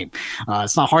complicated game.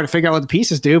 It's not hard to figure out what the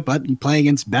pieces do, but you play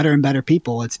against better and better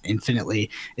people. It's infinitely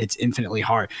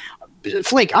hard.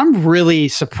 Flake, I'm really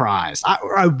surprised.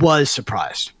 I was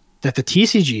surprised that the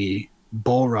TCG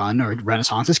Bull Run or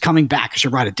Renaissance is coming back. Because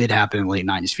you're right, it did happen in the late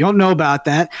 90s. If you don't know about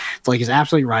that, Flake is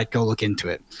absolutely right. Go look into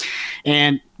it.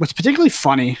 And what's particularly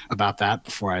funny about that,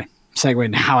 before I segue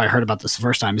into how I heard about this the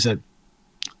first time, is that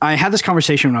I had this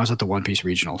conversation when I was at the One Piece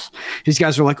regionals. These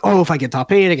guys were like, "Oh, if I get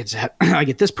top 8, I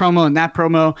get this promo and that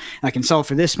promo. I can sell it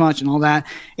for this much and all that."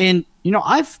 And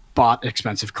I've bought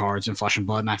expensive cards in Flesh and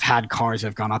Blood, and I've had cards that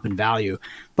have gone up in value,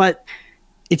 but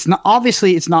it's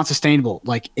not sustainable.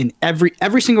 Like in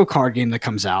every single card game that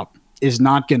comes out is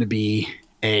not going to be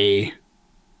a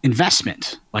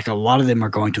investment. Like a lot of them are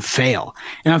going to fail.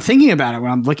 And I'm thinking about it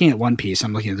when I'm looking at One Piece.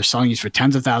 I'm looking at they're selling these for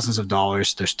tens of thousands of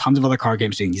dollars. There's tons of other card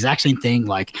games doing the exact same thing.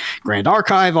 Like Grand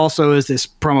Archive also is this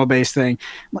promo based thing.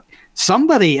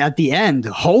 Somebody at the end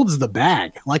holds the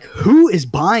bag. Like, who is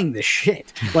buying this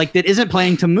shit? Like, that isn't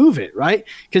playing to move it, right?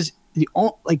 Because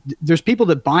there's people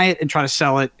that buy it and try to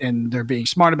sell it, and they're being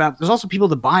smart about it. There's also people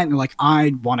that buy it and they're like,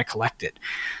 I want to collect it.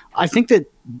 I think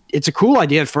that it's a cool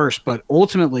idea at first, but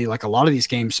ultimately, like, a lot of these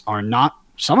games are not.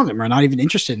 Some of them are not even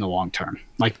interested in the long term.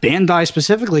 Like Bandai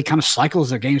specifically kind of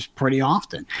cycles their games pretty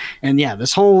often. And yeah,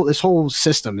 this whole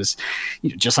system is,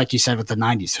 just like you said with the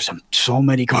 90s, there's so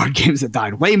many card games that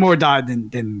died. Way more died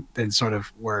than sort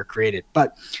of were created.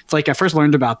 But it's like I first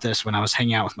learned about this when I was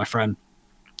hanging out with my friend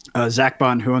Zach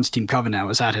Bunn, who owns Team Covenant. I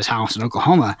was at his house in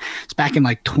Oklahoma. It's back in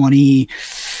like might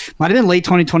have been late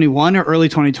 2021 or early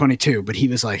 2022, but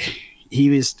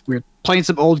we were playing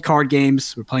some old card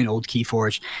games. We're playing old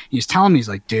Keyforge. He was telling me, he's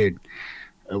like, dude,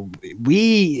 a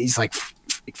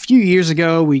few years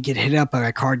ago, we get hit up by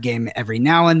a card game every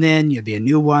now and then. You'd be a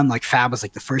new one. Like Fab was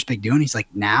like the first big deal. And he's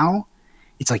like, now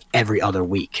it's like every other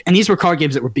week. And these were card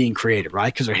games that were being created,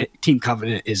 right? Because Team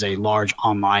Covenant is a large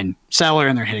online seller,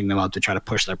 and they're hitting them up to try to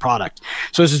push their product.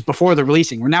 So this is before they're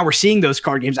releasing. We're seeing those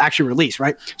card games actually release,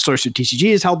 right? Source Through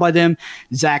TCG is held by them.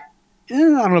 Zach, I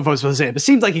don't know if I was supposed to say it, but it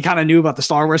seems like he kind of knew about the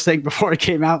Star Wars thing before it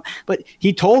came out. But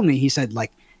he told me, he said,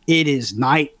 like, it is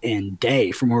night and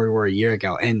day from where we were a year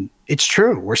ago. And it's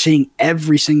true. We're seeing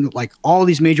every single, like, all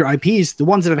these major IPs, the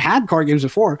ones that have had card games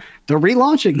before, they're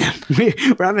relaunching them.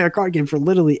 We're having a card game for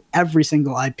literally every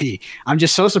single IP. I'm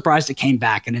just so surprised it came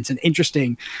back. And it's an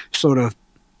interesting sort of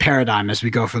paradigm as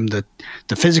we go from the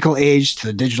physical age to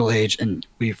the digital age, and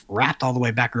we've wrapped all the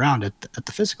way back around at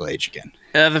the physical age again.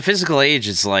 The physical age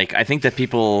is like, I think that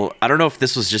people, I don't know if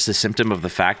this was just a symptom of the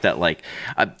fact that, like,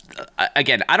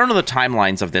 again, I don't know the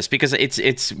timelines of this, because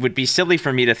it's would be silly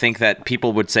for me to think that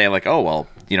people would say like, oh, well,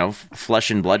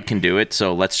 Flesh and Blood can do it,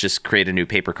 so let's just create a new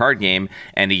paper card game,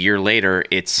 and a year later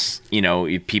it's,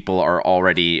 people are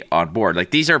already on board.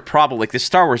 Like, these are probably, like, the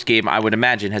Star Wars game, I would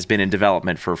imagine, has been in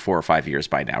development for 4 or 5 years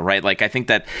by now, right? Like, I think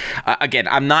that, again,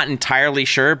 I'm not entirely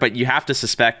sure, but you have to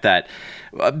suspect that,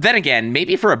 then again,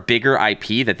 maybe for a bigger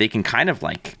IP that they can kind of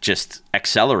like just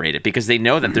accelerate it, because they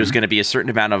know that there's going to be a certain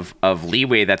amount of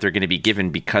leeway that they're going to be given,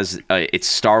 because it's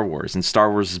Star Wars, and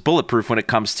Star Wars is bulletproof when it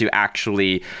comes to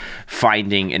actually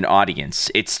finding an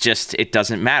audience. It's just, it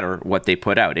doesn't matter what they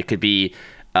put out. It could be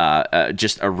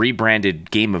just a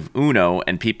rebranded game of Uno,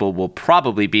 and people will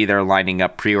probably be there lining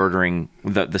up, pre-ordering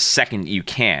the second you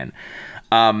can.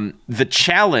 The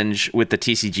challenge with the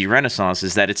TCG Renaissance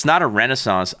is that it's not a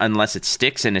renaissance unless it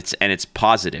sticks and it's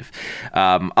positive.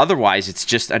 Otherwise, it's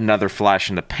just another flash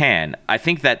in the pan. I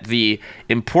think that the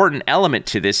important element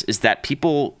to this is that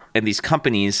people and these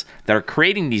companies that are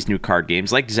creating these new card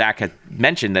games, like Zach had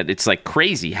mentioned, that it's like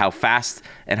crazy how fast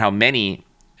and how many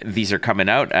these are coming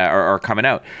out, are coming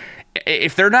out.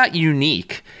 If they're not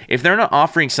unique, if they're not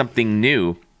offering something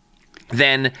new,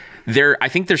 then I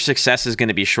think their success is going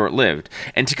to be short-lived.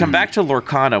 And to come back to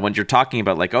Lorcana, when you're talking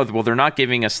about like, oh, well, they're not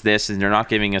giving us this and they're not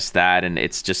giving us that, and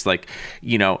it's just like,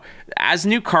 you know, as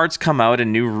new cards come out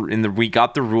and we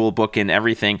got the rule book and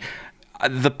everything,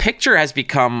 the picture has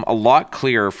become a lot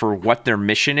clearer for what their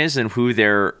mission is and who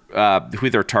their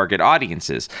target audience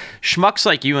is. Schmucks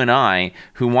like you and I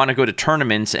who want to go to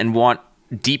tournaments and want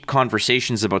deep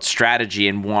conversations about strategy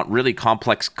and want really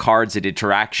complex cards and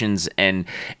interactions and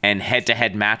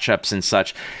head-to-head matchups and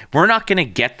such, we're not going to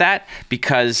get that,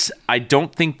 because I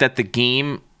don't think that the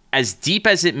game, as deep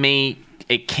as it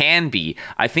can be,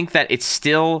 I think that it's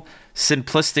still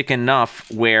simplistic enough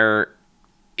where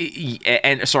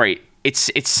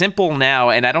it's simple now,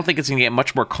 and I don't think it's going to get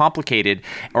much more complicated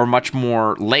or much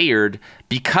more layered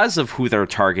because of who they're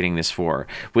targeting this for,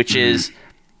 which is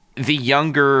the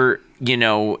younger, you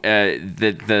know,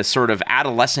 the sort of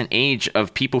adolescent age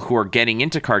of people who are getting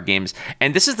into card games.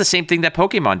 And this is the same thing that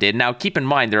Pokemon did. Now, keep in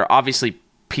mind, there are obviously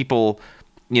people,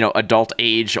 you know, adult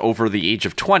age over the age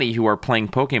of 20 who are playing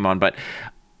Pokemon, but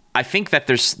I think that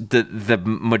there's the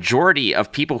majority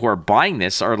of people who are buying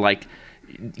this are like,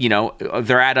 you know,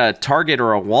 they're at a Target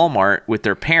or a Walmart with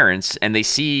their parents, and they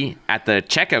see at the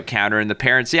checkout counter, and the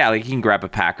parents, yeah, like you can grab a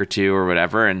pack or two or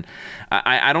whatever. And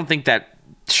I don't think that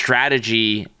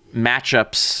strategy,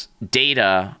 matchups,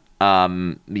 data,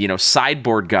 you know,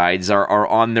 sideboard guides are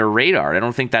on their radar. I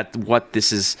don't think that what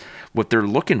they're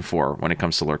looking for when it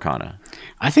comes to Lorcana.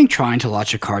 I think trying to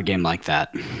launch a card game like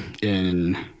that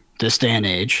in this day and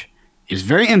age is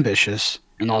very ambitious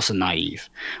and also naive.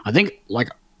 I think, like,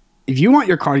 if you want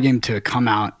your card game to come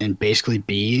out and basically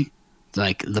be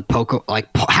like have the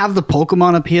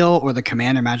Pokemon appeal or the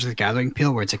Commander Magic the Gathering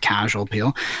appeal, where it's a casual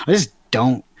appeal,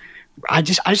 I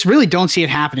just really don't see it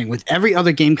happening with every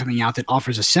other game coming out that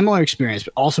offers a similar experience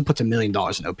but also puts $1 million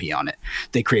in OP on it.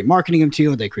 They create marketing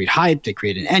appeal, they create hype, they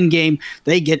create an end game,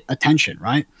 they get attention,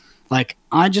 right? Like,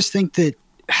 I just think that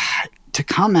to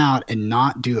come out and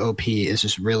not do OP is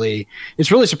just really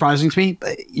surprising to me.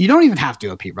 But you don't even have to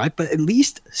do OP, right? But at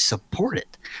least support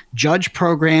it. Judge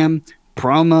program,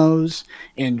 promos,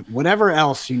 and whatever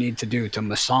else you need to do to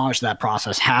massage that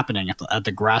process happening at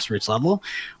the grassroots level,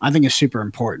 I think is super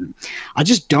important. I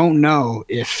just don't know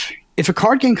if a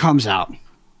card game comes out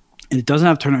and it doesn't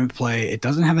have tournament play, it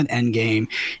doesn't have an end game,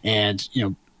 and, you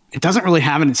know, it doesn't really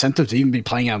have an incentive to even be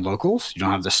playing on locals. You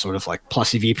don't have this sort of like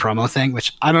plus EV promo thing,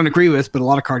 which I don't agree with, but a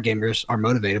lot of card gamers are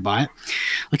motivated by it.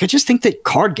 Like, I just think that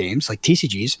card games like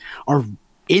TCGs are,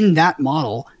 in that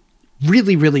model,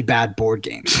 really, really bad board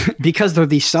games because they're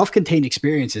these self-contained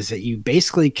experiences that you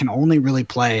basically can only really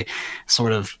play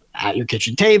sort of at your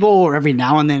kitchen table or every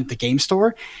now and then at the game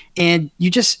store. And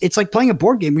it's like playing a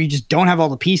board game where you just don't have all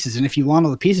the pieces. And if you want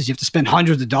all the pieces, you have to spend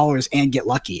hundreds of dollars and get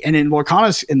lucky. And in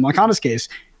Lorcana's case,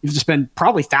 you have to spend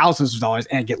probably thousands of dollars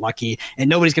and get lucky, and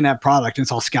nobody's going to have product, and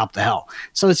it's all scalped to hell.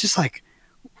 So it's just like,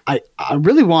 I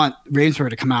really want Ravensburger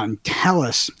to come out and tell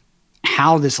us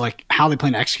how they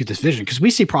plan to execute this vision, because we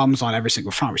see problems on every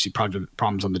single front. We see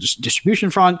problems on the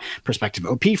distribution front, perspective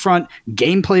OP front,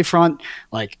 gameplay front,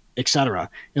 like,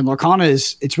 etc. And Lorcana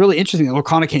it's really interesting that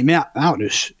Lorcana came out.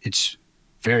 It's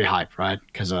very hype, right?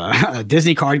 Because a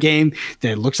Disney card game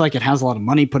that looks like it has a lot of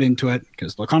money put into it,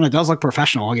 because Lorcana does look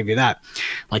professional, I'll give you that.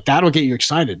 Like, that'll get you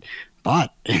excited.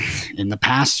 But in the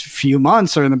past few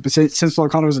months, or since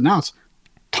Lorcana was announced,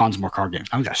 tons more card games.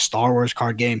 Now we got a Star Wars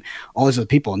card game, all these other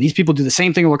people, and these people do the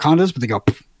same thing Lorcana does, but they go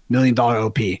 $1 million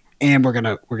OP, and we're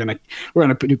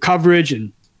gonna do coverage,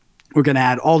 and we're gonna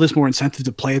add all this more incentive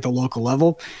to play at the local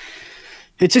level.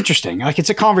 It's interesting. Like, it's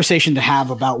a conversation to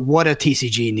have about what a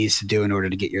TCG needs to do in order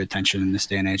to get your attention in this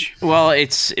day and age. Well,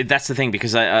 that's the thing,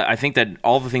 because I think that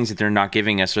all the things that they're not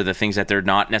giving us are the things that they're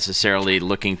not necessarily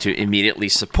looking to immediately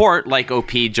support, like OP,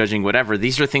 judging, whatever.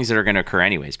 These are things that are going to occur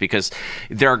anyways, because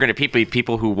there are going to be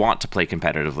people who want to play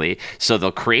competitively, so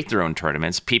they'll create their own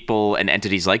tournaments. People and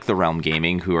entities like The Realm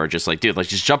Gaming who are just like, dude, let's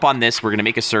just jump on this. We're going to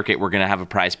make a circuit. We're going to have a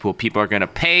prize pool. People are going to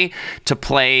pay to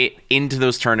play into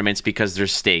those tournaments because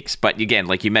there's stakes. But again,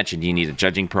 like you mentioned, you need a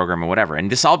judging program or whatever.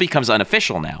 And this all becomes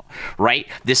unofficial now, right?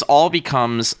 This all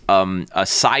becomes a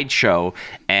sideshow,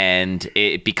 and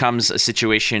it becomes a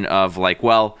situation of like,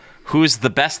 well, who's the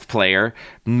best player?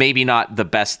 Maybe not the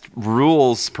best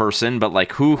rules person, but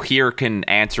like, who here can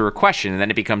answer a question? And then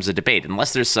it becomes a debate.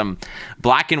 Unless there's some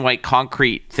black and white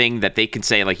concrete thing that they can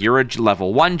say, like, you're a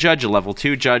level 1 judge, a level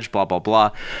 2 judge, blah, blah,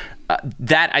 blah.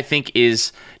 that I think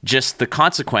is just the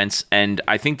consequence. And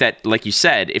I think that, like you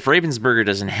said, if Ravensburger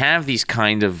doesn't have these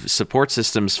kind of support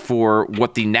systems for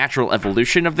what the natural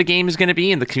evolution of the game is going to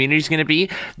be and the community is going to be,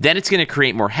 then it's going to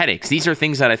create more headaches. These are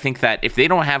things that I think that if they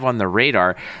don't have on their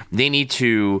radar, they need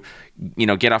to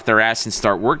get off their ass and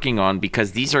start working on,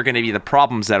 because these are going to be the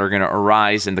problems that are going to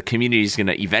arise, and the community is going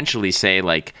to eventually say,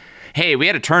 like, hey, we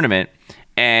had a tournament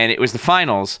and it was the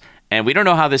finals, and we don't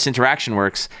know how this interaction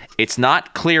works. It's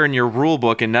not clear in your rule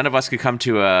book, and none of us could come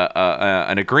to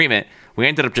an agreement. We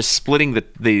ended up just splitting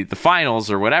the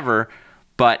finals or whatever.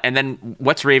 And then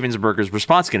what's Ravensburger's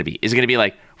response going to be? Is it going to be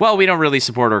like, well, we don't really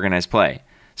support organized play,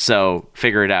 so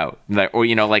figure it out? Or,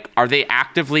 are they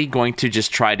actively going to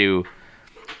just try to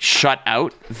shut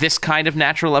out this kind of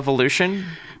natural evolution?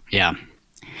 Yeah.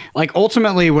 Like,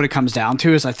 ultimately what it comes down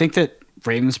to is I think that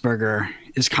Ravensburger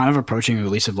is kind of approaching the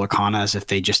release of Lorcana as if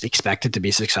they just expect it to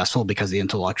be successful because of the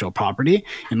intellectual property.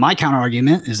 And my counter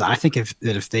argument is I think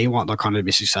if they want Lorcana to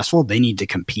be successful, they need to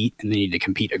compete, and they need to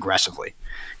compete aggressively,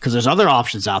 because there's other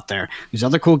options out there. There's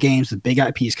other cool games with big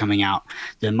IPs coming out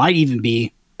that might even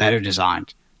be better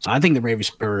designed. So I think the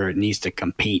Ravensburger needs to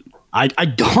compete. I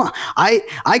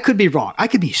could be wrong. I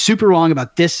could be super wrong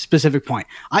about this specific point.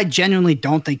 I genuinely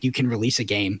don't think you can release a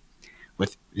game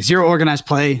with zero organized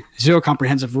play, zero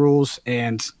comprehensive rules,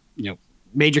 and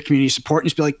major community support, and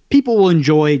just be like, people will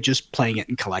enjoy just playing it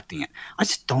and collecting it. I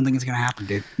just don't think it's going to happen,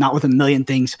 dude. Not with a million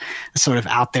things sort of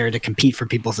out there to compete for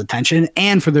people's attention,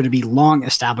 and for there to be long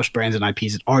established brands and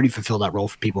IPs that already fulfill that role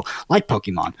for people, like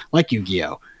Pokemon, like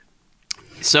Yu-Gi-Oh!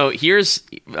 So here's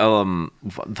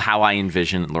how I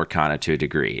envision Lorcana to a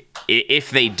degree, if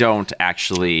they don't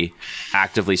actually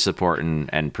actively support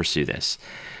and pursue this.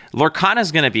 Lorcana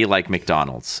is going to be like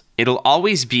McDonald's. It'll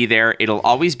always be there. It'll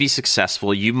always be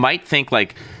successful. You might think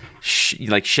like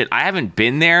shit, I haven't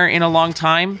been there in a long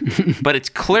time, but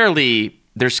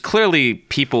there's clearly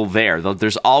people there.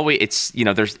 There's always,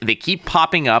 they keep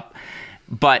popping up,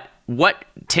 but what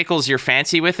tickles your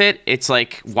fancy with it? It's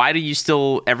like, why do you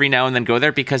still every now and then go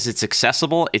there? Because it's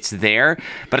accessible, it's there,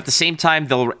 but at the same time,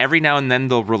 every now and then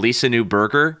they'll release a new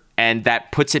burger, and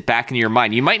that puts it back in your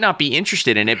mind. You might not be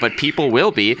interested in it, but people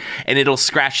will be, and it'll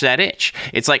scratch that itch.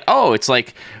 It's like, a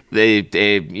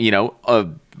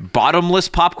bottomless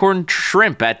popcorn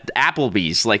shrimp at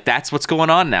Applebee's. Like, that's what's going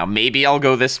on now. Maybe I'll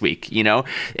go this week.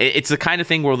 It's the kind of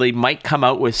thing where they might come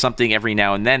out with something every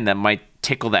now and then that might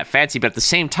tickle that fancy, but at the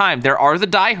same time, there are the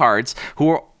diehards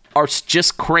who are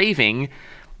just craving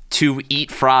to eat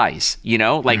fries,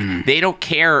 they don't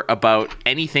care about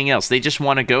anything else. They just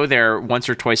want to go there once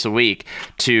or twice a week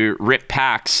to rip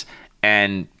packs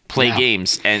and play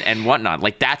games and whatnot.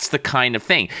 Like, that's the kind of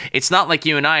thing. It's not like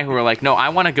you and I who are like, no, I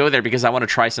want to go there because I want to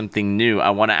try something new. I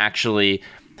want to actually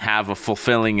have a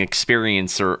fulfilling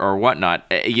experience or whatnot.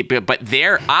 But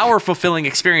our fulfilling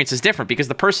experience is different, because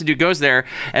the person who goes there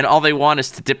and all they want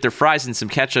is to dip their fries in some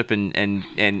ketchup and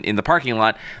in the parking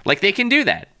lot, like, they can do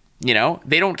that.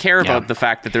 They don't care about the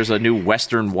fact that there's a new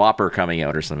Western Whopper coming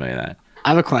out or something like that. I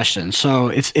have a question. So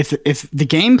if the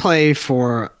gameplay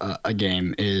for a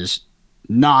game is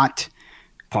not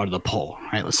part of the poll,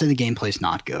 right? Let's say the gameplay is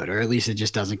not good, or at least it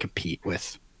just doesn't compete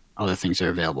with other things that are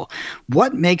available.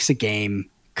 What makes a game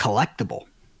collectible?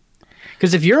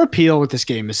 Because if your appeal with this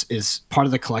game is part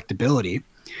of the collectability,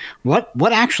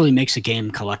 what actually makes a game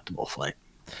collectible, Flake?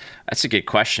 That's a good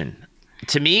question.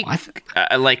 To me,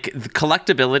 like, the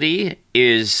collectability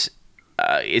is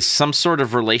some sort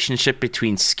of relationship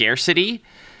between scarcity,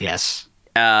 yes,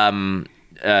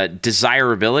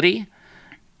 desirability,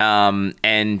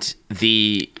 and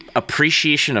the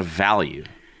appreciation of value.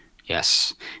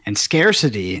 Yes, and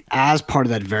scarcity as part of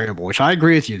that variable, which I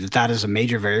agree with you that is a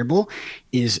major variable,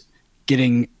 is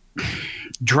getting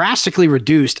drastically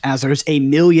reduced as there's a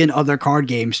million other card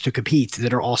games to compete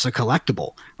that are also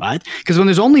collectible, right? Because when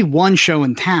there's only one show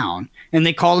in town and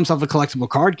they call themselves a collectible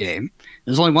card game,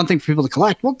 there's only one thing for people to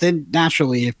collect. Well, then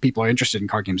naturally, if people are interested in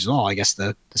card games at all, I guess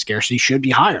the scarcity should be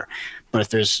higher. But if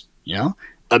there's,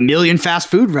 a million fast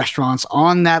food restaurants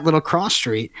on that little cross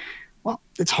street, well,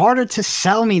 it's harder to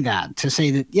sell me that, to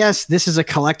say that, yes, this is a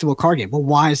collectible card game. Well,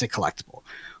 why is it collectible?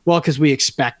 Well, because we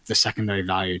expect the secondary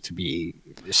value to be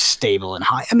stable and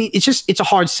high. I mean, it's a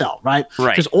hard sell, right?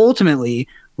 Right. Because ultimately,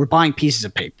 we're buying pieces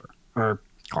of paper or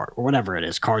card or whatever it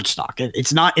is, card stock.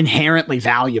 It's not inherently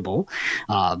valuable.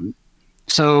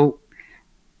 So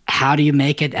how do you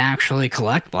make it actually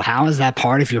collectible? How is that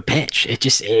part of your pitch?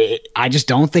 I just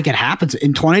don't think it happens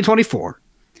in 2024.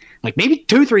 Like, maybe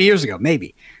 2-3 years ago,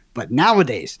 maybe. But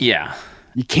nowadays, yeah,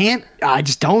 you can't. I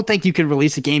just don't think you can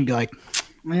release a game and be like,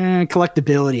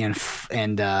 collectability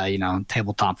and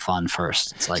tabletop fun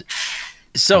first. It's like,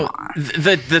 So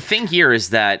the thing here is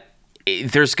that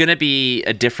there's going to be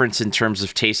a difference in terms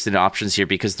of taste and options here,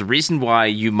 because the reason why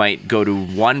you might go to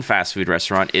one fast food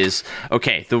restaurant is,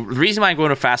 okay, the reason why I go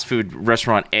to a fast food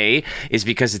restaurant A is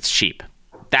because it's cheap.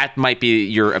 That might be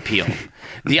your appeal.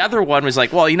 The other one was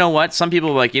like, well, you know what? Some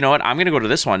people are like, you know what? I'm going to go to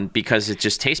this one because it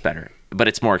just tastes better, but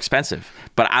it's more expensive.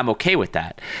 But I'm okay with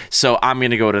that. So I'm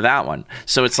going to go to that one.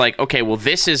 So it's like, okay, well,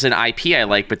 this is an IP I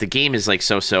like, but the game is like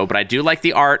so-so. But I do like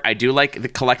the art. I do like the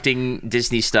collecting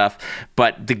Disney stuff.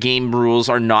 But the game rules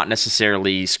are not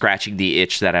necessarily scratching the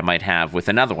itch that I might have with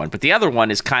another one. But the other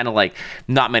one is kind of like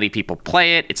not many people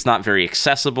play it. It's not very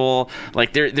accessible.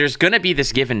 Like there's going to be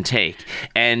this give and take.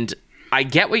 And I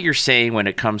get what you're saying when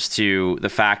it comes to the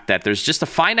fact that there's just a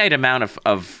finite amount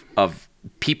of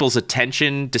people's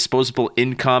attention, disposable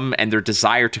income, and their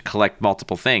desire to collect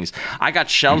multiple things. I got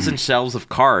shelves and shelves of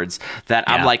cards that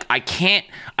I'm like, I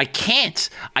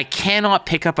cannot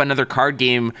pick up another card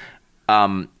game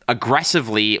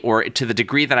aggressively or to the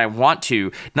degree that I want to,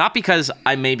 not because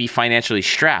I may be financially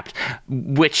strapped,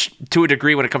 which to a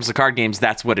degree when it comes to card games,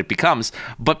 that's what it becomes,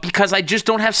 but because I just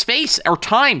don't have space or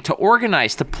time to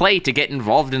organize, to play, to get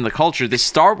involved in the culture. This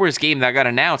Star Wars game that got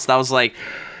announced, I was like,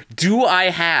 do I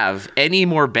have any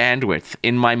more bandwidth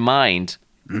in my mind?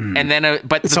 And then,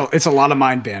 it's a lot of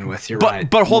mind bandwidth. You're right.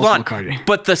 But hold on.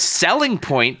 But the selling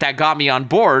point that got me on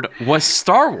board was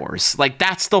Star Wars. Like,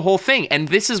 that's the whole thing. And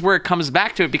this is where it comes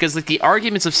back to it, because like the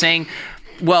arguments of saying,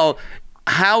 well,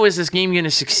 how is this game going to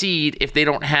succeed if they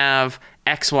don't have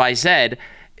X, Y, Z?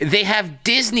 They have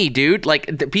Disney, dude. Like,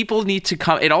 the people need to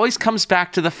come. It always comes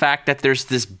back to the fact that there's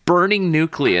this burning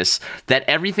nucleus that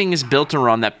everything is built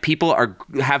around, that people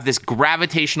have this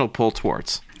gravitational pull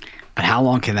towards. But how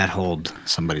long can that hold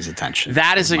somebody's attention?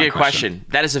 That is a good question.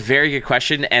 That is a very good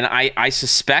question. And I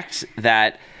suspect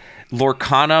that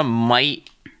Lorcana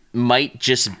might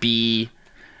just be...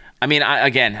 I mean,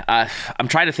 I'm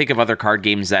trying to think of other card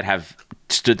games that have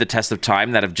stood the test of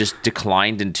time, that have just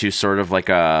declined into sort of like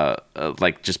I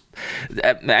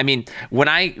mean,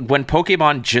 when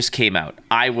Pokemon just came out,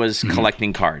 I was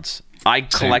collecting cards. I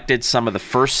collected some of the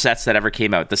first sets that ever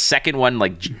came out. The second one,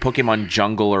 like Pokemon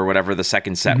Jungle or whatever the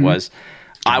second set was,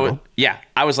 I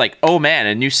was like, oh man,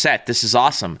 a new set. This is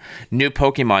awesome. New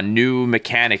Pokemon, new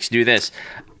mechanics, new this.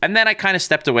 And then I kind of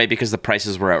stepped away because the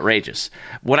prices were outrageous.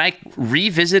 When I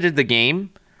revisited the game,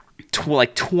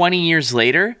 like 20 years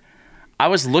later, I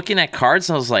was looking at cards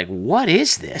and I was like, what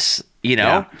is this? You know?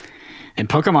 Yeah. And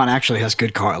Pokemon actually has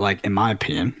good card, like in my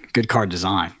opinion, good card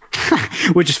design.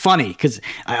 Which is funny because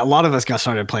a lot of us got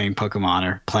started playing Pokemon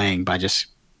or playing by just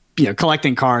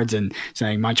collecting cards and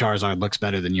saying my Charizard looks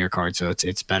better than your card, so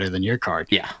it's better than your card.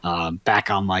 Yeah. Back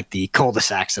on like the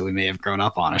cul-de-sacs that we may have grown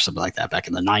up on or something like that back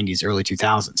in the 90s, early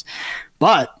 2000s.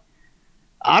 But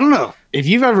I don't know if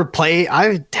you've ever played.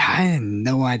 I had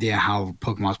no idea how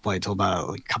Pokemon's played until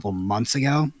about a couple months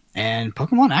ago. And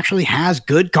Pokemon actually has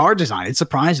good card design. It's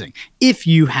surprising if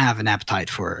you have an appetite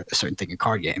for a certain thing in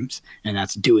card games, and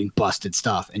that's doing busted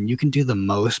stuff. And you can do the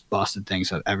most busted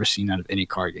things I've ever seen out of any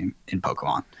card game in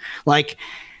Pokemon. Like,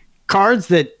 cards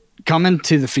that come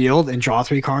into the field and draw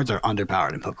 3 cards are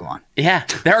underpowered in Pokemon. Yeah,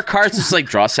 there are cards just like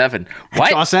draw 7.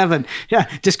 What? Draw 7. Yeah,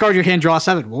 discard your hand, draw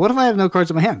 7. Well, what if I have no cards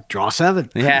in my hand? Draw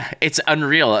 7. Yeah, it's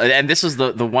unreal. And this is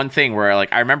the one thing where,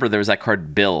 like, I remember there was that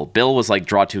card Bill. Bill was like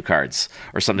draw 2 cards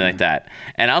or something like that.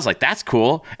 And I was like, that's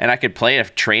cool. And I could play a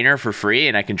trainer for free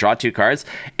and I can draw 2 cards.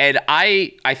 And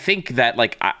I think that,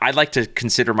 like, I like to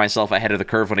consider myself ahead of the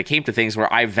curve when it came to things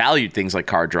where I valued things like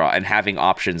card draw and having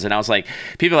options. And I was like,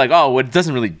 people are like, oh, well, it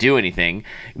doesn't really do anything.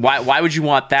 Why would you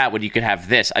want that when you could have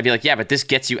this? I'd be like, yeah, but this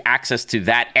gets you access to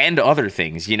that and other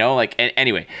things, like,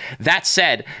 anyway, that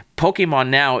said, Pokemon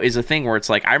now is a thing where it's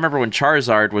like, I remember when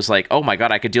Charizard was like, oh my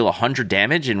god, I could deal 100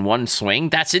 damage in one swing.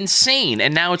 That's insane.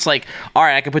 And now it's like, all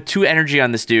right, I can put 2 energy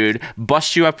on this dude,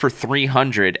 bust you up for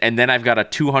 300, and then I've got a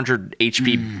 200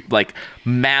 HP like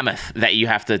mammoth that you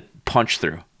have to punch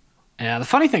through. Yeah, the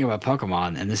funny thing about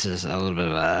Pokemon, and this is a little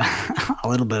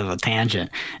bit of a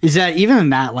tangent, is that even in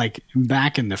that, like,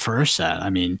 back in the first set, I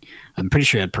mean, I'm pretty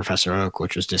sure you had Professor Oak,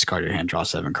 which was discard your hand, draw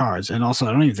 7 cards. And also,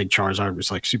 I don't even think Charizard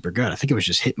was, like, super good. I think it was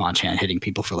just Hitmonchan hitting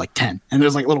people for, like, 10. And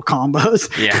there's, like, little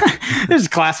combos. Yeah. There's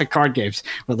classic card games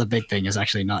where the big thing is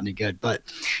actually not any good. But,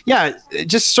 yeah,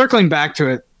 just circling back to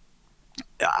it,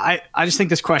 I just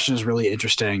think this question is really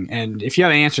interesting. And if you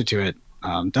have an answer to it,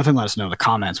 definitely let us know in the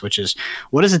comments, which is,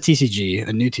 what does a new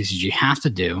TCG have to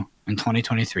do in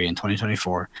 2023 and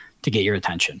 2024 to get your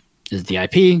attention? Is it the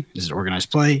IP? Is it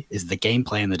organized play? Is it the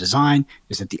gameplay and the design?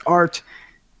 Is it the art,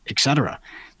 etc.?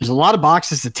 There's a lot of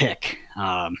boxes to tick.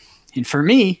 And for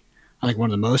me, I think one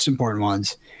of the most important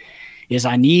ones is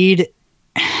I need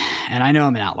and I know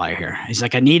I'm an outlier here. He's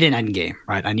like, I need an end game,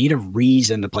 right? I need a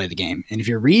reason to play the game. And if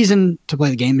your reason to play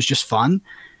the game is just fun,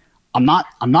 I'm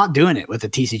not doing it with a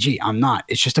TCG. I'm not.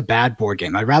 It's just a bad board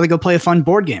game. I'd rather go play a fun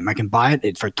board game. I can buy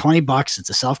it for $20. It's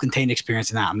a self-contained experience,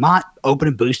 and I'm not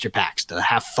opening booster packs to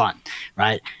have fun,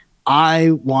 right?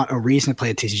 I want a reason to play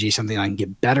a TCG, something I can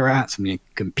get better at, something I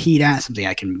can compete at, something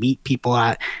I can meet people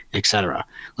at, etc.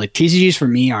 Like TCGs for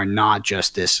me are not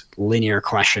just this linear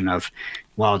question of,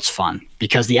 well, it's fun,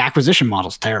 because the acquisition model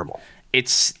is terrible.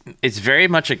 It's very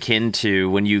much akin to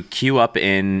when you queue up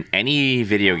in any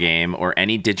video game or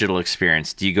any digital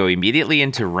experience. Do you go immediately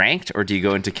into ranked or do you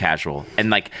go into casual? And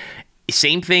like,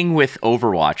 same thing with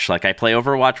Overwatch. Like, I play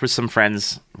Overwatch with some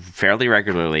friends fairly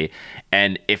regularly,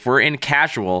 and if we're in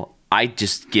casual, I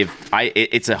just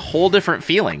it's a whole different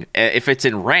feeling. If it's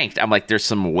in ranked, I'm like, there's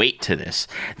some weight to this.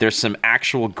 There's some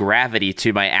actual gravity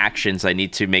to my actions. I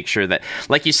need to make sure that,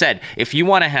 like you said, if you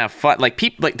want to have fun, like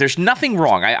people, like there's nothing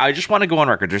wrong. I just want to go on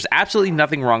record. There's absolutely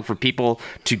nothing wrong for people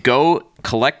to go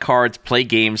collect cards, play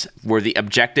games where the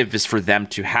objective is for them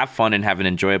to have fun and have an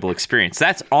enjoyable experience.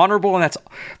 That's honorable and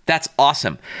that's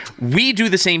awesome. We do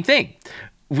the same thing.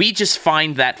 We just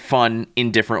find that fun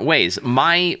in different ways.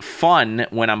 My fun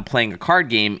when I'm playing a card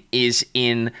game is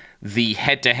in the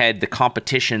head-to-head, the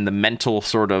competition, the mental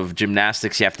sort of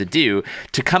gymnastics you have to do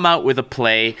to come out with a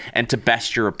play and to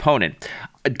best your opponent.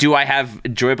 Do I have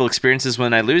enjoyable experiences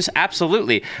when I lose?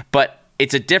 Absolutely. But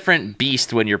it's a different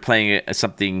beast when you're playing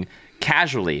something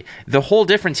casually. The whole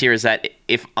difference here is that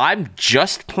if I'm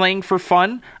just playing for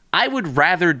fun, I would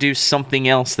rather do something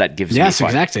else that gives me fun. Yes,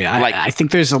 exactly. I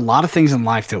think there's a lot of things in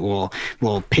life that will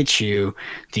pitch you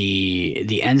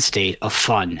the end state of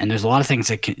fun, and there's a lot of things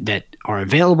that are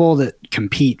available that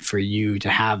compete for you to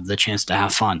have the chance to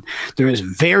have fun. There is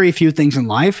very few things in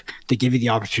life that give you the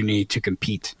opportunity to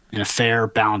compete in a fair,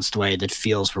 balanced way that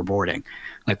feels rewarding.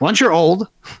 Like once you're old,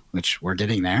 which we're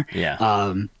getting there,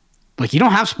 like you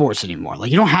don't have sports anymore. Like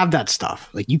you don't have that stuff.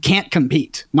 Like you can't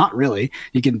compete. Not really.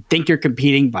 You can think you're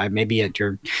competing by maybe at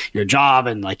your job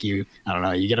and like you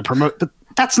get a promote, but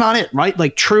that's not it, right?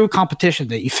 Like true competition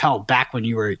that you felt back when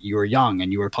you were young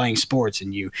and you were playing sports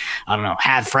and you,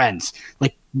 had friends.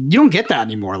 Like you don't get that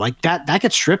anymore. Like that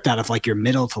gets stripped out of like your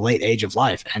middle to late age of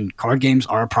life, and card games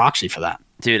are a proxy for that.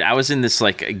 Dude, I was in this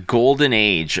like golden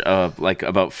age of like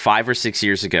about 5 or 6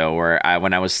 years ago where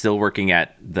when I was still working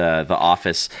at the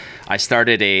office, I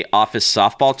started a office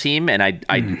softball team, and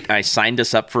I signed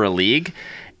us up for a league.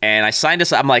 And I signed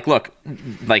us. I'm like, look,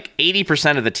 like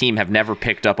 80% of the team have never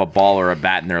picked up a ball or a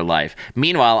bat in their life.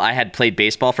 Meanwhile, I had played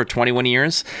baseball for 21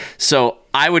 years. So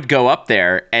I would go up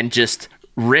there and just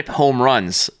rip home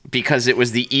runs because it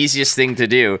was the easiest thing to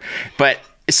do. But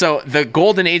so the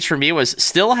golden age for me was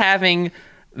still having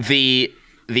the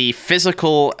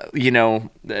physical,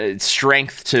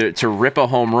 strength to rip a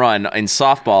home run in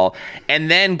softball,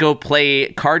 and then go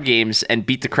play card games and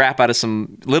beat the crap out of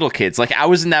some little kids. Like I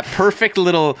was in that perfect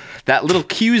little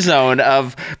Q zone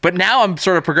of, but now I'm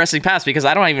sort of progressing past because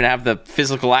I don't even have the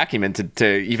physical acumen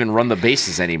to even run the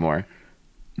bases anymore.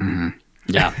 Mm-hmm.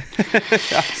 Yeah,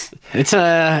 it's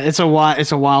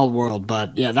a wild world,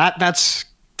 but yeah,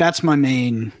 that's my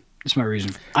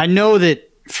reason. I know that.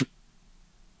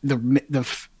 The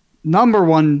number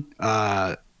one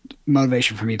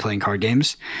motivation for me playing card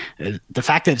games, the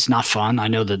fact that it's not fun, I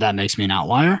know that makes me an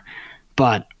outlier,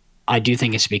 but I do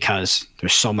think it's because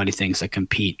there's so many things that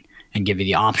compete and give you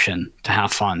the option to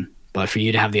have fun. But for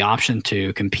you to have the option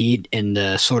to compete in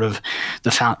the sort of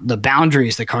the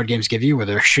boundaries that card games give you, where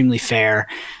they're extremely fair,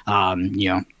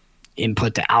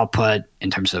 input to output in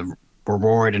terms of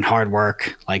reward and hard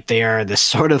work, like they are this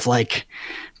sort of like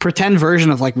pretend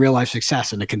version of like real life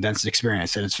success in a condensed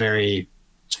experience, and it's very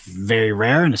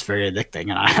rare and it's very addicting,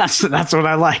 and that's what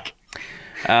I like.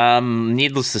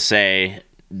 Needless to say,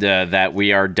 that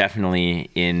we are definitely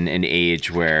in an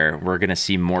age where we're going to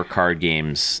see more card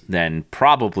games than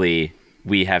probably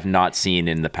we have not seen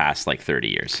in the past like 30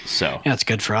 years. So yeah, it's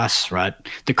good for us, right?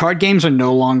 The card games are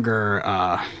no longer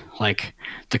like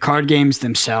the card games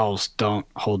themselves don't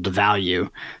hold the value.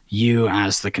 You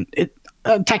as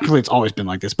technically it's always been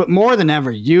like this, but more than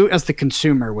ever, you as the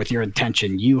consumer with your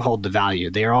intention, you hold the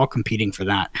value. They are all competing for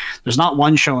that. There's not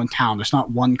one show in town. There's not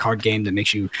one card game that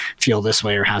makes you feel this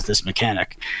way or has this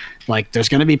mechanic. Like there's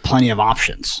going to be plenty of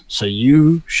options. So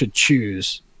you should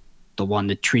choose the one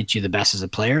that treats you the best as a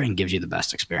player and gives you the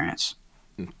best experience.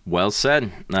 Well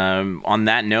said. On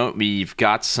that note, we've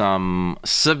got some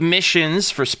submissions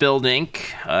for Spilled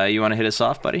Ink. You want to hit us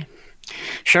off, buddy?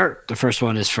 Sure. The first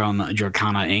one is from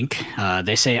Jorkana Inc.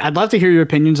 They say, I'd love to hear your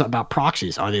opinions about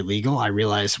proxies. Are they legal? I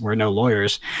realize we're no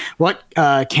lawyers. What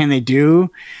can they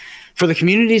do For the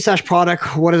community /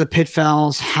 product, what are the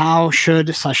pitfalls? How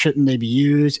should / shouldn't they be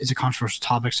used? It's a controversial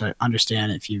topic, so I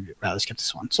understand if you'd rather skip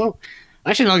this one. So I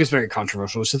actually don't think it's very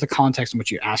controversial. It's just the context in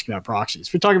which you're asking about proxies.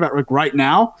 If you're talking about like right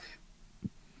now,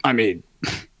 I mean,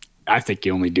 I think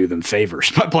you only do them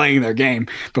favors by playing their game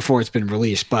before it's been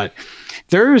released. But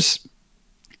there's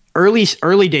early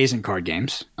days in card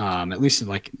games, at least in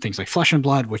like things like Flesh and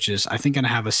Blood, which is I think going to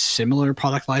have a similar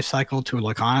product life cycle to a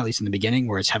Lorcana, at least in the beginning,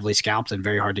 where it's heavily scalped and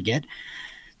very hard to get.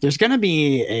 There's going to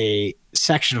be a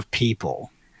section of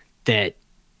people that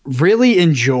really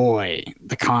enjoy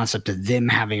the concept of them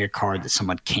having a card that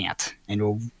someone can't, and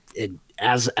will,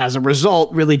 as a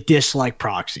result, really dislike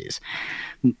proxies.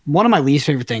 One of my least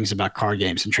favorite things about card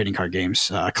games and trading card games,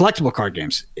 collectible card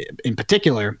games in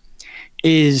particular,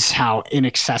 is how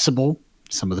inaccessible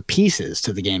some of the pieces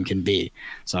to the game can be.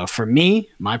 So for me,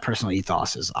 my personal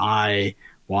ethos is I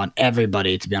want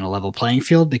everybody to be on a level playing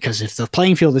field, because if the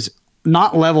playing field is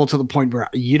not level to the point where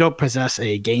you don't possess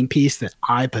a game piece that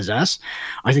I possess,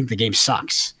 I think the game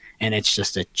sucks. And it's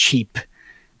just a cheap,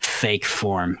 fake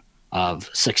form of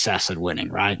success and winning,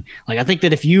 right? Like, I think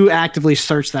that if you actively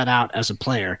search that out as a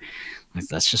player, like,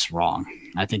 that's just wrong.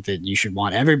 I think that you should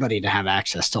want everybody to have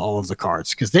access to all of the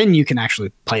cards, because then you can actually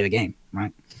play the game,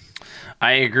 right?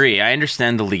 I agree. I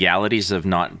understand the legalities of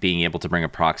not being able to bring a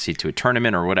proxy to a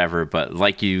tournament or whatever, but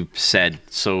like you said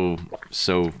so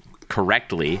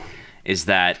correctly, is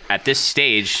that at this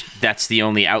stage, that's the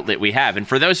only outlet we have. And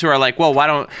for those who are like, well, why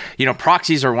don't,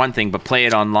 proxies are one thing, but play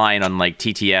it online on like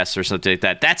TTS or something like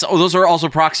that. Those are also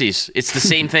proxies. It's the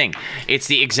same thing. It's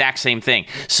the exact same thing.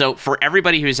 So for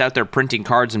everybody who's out there printing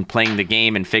cards and playing the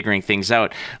game and figuring things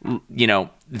out,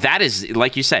 that is,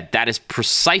 like you said, that is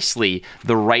precisely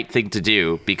the right thing to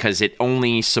do, because it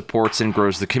only supports and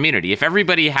grows the community. If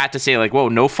everybody had to say like, whoa,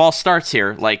 no false starts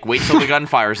here, like wait till the gun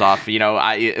fires off, we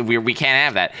can't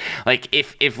have that. Like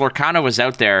if Lorcana was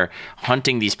out there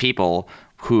hunting these people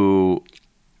who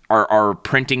are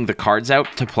printing the cards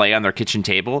out to play on their kitchen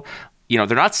table, they're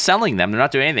not selling them, they're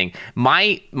not doing anything.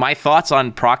 My thoughts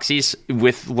on proxies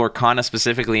with Lorcana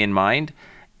specifically in mind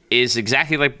is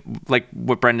exactly like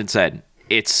what Brendan said.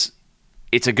 It's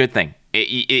a good thing.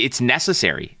 It's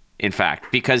necessary, in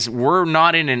fact, because we're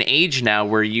not in an age now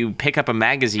where you pick up a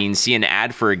magazine, see an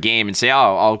ad for a game, and say,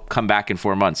 oh, I'll come back in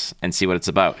 4 months and see what it's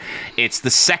about. It's the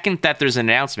second that there's an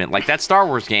announcement, like that Star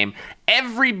Wars game,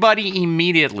 everybody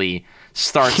immediately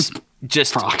starts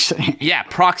just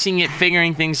proxying it,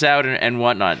 figuring things out and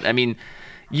whatnot. I mean,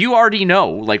 you already know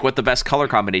like what the best color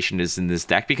combination is in this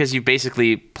deck, because you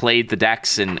basically played the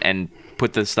decks and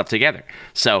put the stuff together.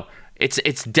 So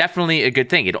it's definitely a good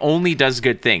thing. It only does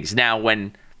good things. Now,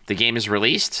 when the game is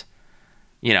released,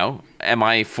 am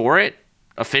I for it?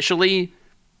 Officially,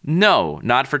 no,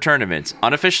 not for tournaments.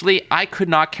 Unofficially, I could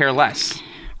not care less.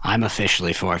 I'm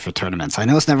officially for it for tournaments. I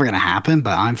know it's never going to happen,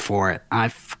 but I'm for it. I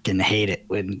fucking hate it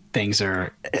when things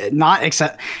are not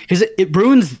because it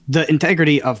ruins the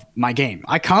integrity of my game.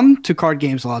 I come to card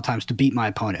games a lot of times to beat my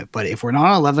opponent, but if we're not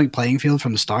on a leveling playing field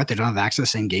from the start, they don't have access to the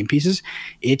same game pieces,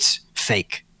 it's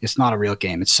fake. It's not a real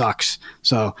game. It sucks.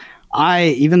 So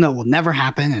even though it will never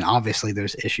happen, and obviously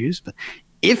there's issues, but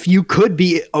if you could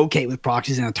be okay with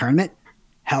proxies in a tournament,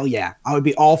 hell yeah, I would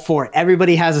be all for it.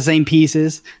 Everybody has the same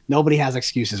pieces. Nobody has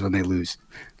excuses when they lose.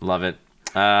 Love it.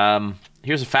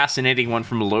 Here's a fascinating one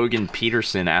from Logan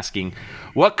Peterson asking,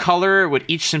 what color would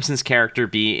each Simpsons character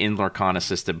be in Lorcana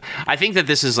system? I think that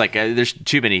this is like, there's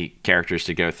too many characters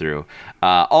to go through.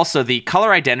 Also, the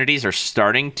color identities are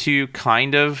starting to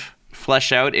kind of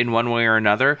flesh out in one way or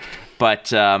another,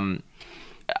 but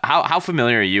how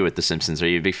familiar are you with The Simpsons? Are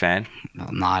you a big fan? No,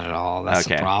 not at all. That's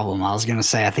the problem. I was gonna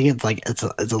say, I think it's like it's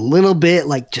a little bit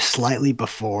like just slightly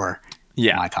before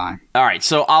my time. All right,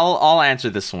 so I'll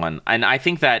answer this one, and I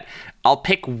think that I'll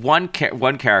pick one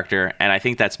character, and I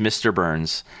think that's Mr.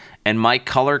 Burns. And my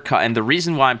color and the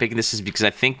reason why I'm picking this is because I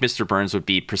think Mr. Burns would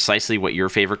be precisely what your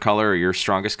favorite color or your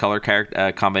strongest color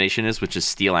combination is, which is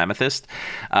steel amethyst.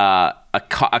 A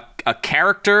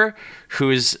character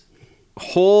whose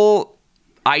whole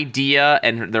idea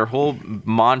and their whole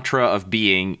mantra of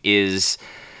being is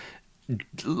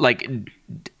like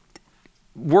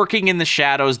working in the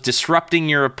shadows, disrupting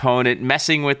your opponent,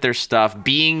 messing with their stuff,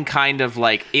 being kind of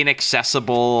like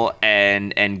inaccessible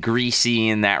and greasy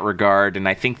in that regard. And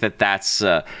I think that's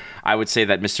I would say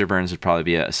that Mr. Burns would probably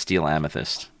be a steel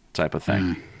amethyst type of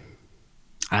thing.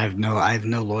 I have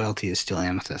no loyalty to steel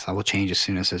amethyst. I will change as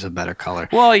soon as there's a better color.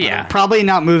 Well, yeah. Probably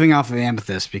not moving off of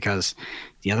amethyst, because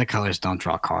the other colors don't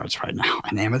draw cards right now,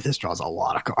 and amethyst draws a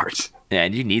lot of cards. Yeah,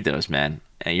 and you need those, man.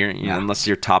 Unless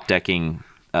you're top decking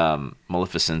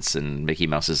Maleficents and Mickey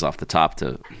Mouses off the top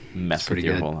to mess with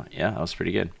your whole. Yeah, that was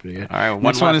pretty good. Pretty good. All right,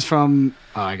 next one is from.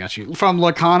 Oh, I got you. From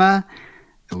Lorcana,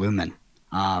 Illumin.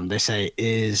 They say,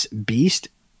 is Beast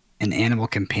an animal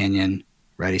companion?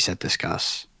 Ready, set,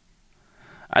 discuss.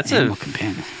 That's a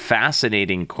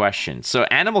fascinating question. So,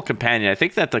 animal companion. I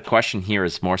think that the question here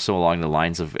is more so along the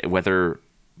lines of whether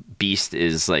Beast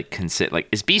is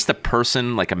is Beast a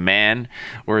person, like a man,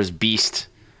 or is Beast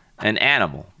an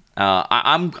animal?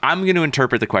 I'm going to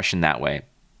interpret the question that way,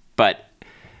 but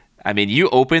I mean, you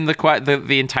opened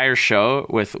the entire show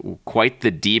with quite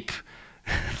the deep,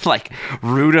 like,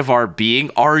 root of our being.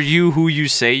 Are you who you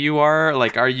say you are?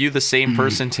 Like, are you the same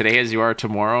person today as you are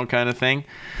tomorrow, kind of thing?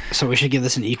 So we should give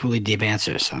this an equally deep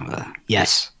answer. So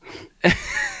yes.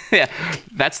 Yeah,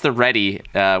 that's the ready.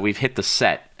 We've hit the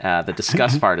set. The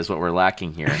discuss part is what we're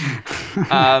lacking here.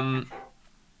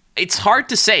 It's hard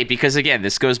to say because, again,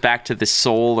 this goes back to the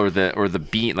soul or the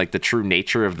being, like the true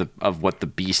nature of what the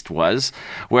Beast was.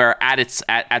 Where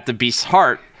at the Beast's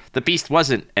heart, the Beast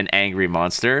wasn't an angry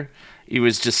monster. He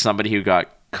was just somebody who got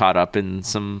caught up in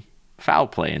some foul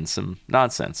play and some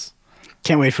nonsense.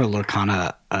 Can't wait for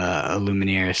Lorcana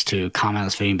Illuminaires to comment on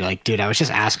this video and be like, dude, I was just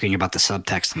asking about the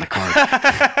subtext on the card.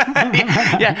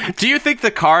 Yeah. Do you think the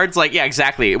cards, like, yeah,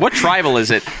 exactly. What tribal is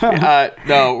it?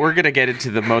 No, we're going to get into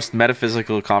the most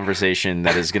metaphysical conversation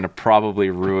that is going to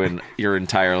probably ruin your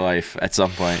entire life at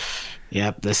some point.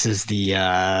 Yep. This is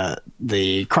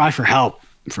the cry for help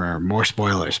for more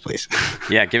spoilers, please.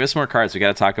 Yeah. Give us more cards. We got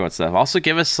to talk about stuff. Also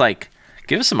give us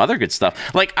some other good stuff.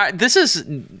 Like, this is,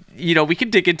 we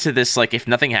could dig into this, like, if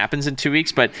nothing happens in 2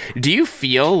 weeks, but do you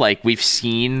feel like we've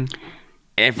seen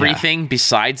everything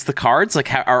besides the cards?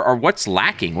 Like, or what's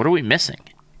lacking? What are we missing?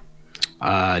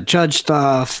 Judge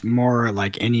stuff, more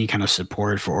like any kind of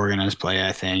support for organized play,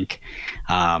 I think.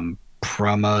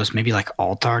 Promos, maybe like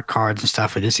alt art cards and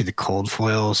stuff. We did see the cold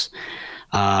foils.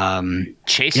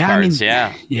 Chase cards,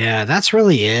 yeah, that's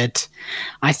really it.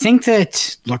 I think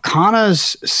that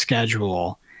Lorcana's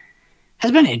schedule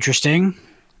has been interesting.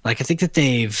 Like, I think that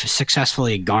they've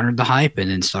successfully garnered the hype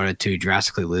and then started to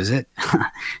drastically lose it.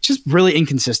 It's just really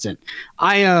inconsistent.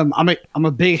 I'm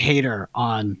a big hater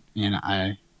on,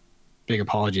 big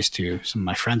apologies to some of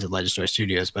my friends at Legend Story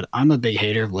Studios, but I'm a big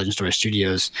hater of Legend Story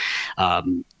Studios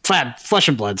Flesh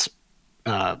and Blood's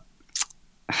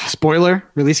spoiler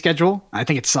release schedule. I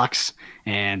think it sucks,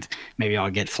 and maybe I'll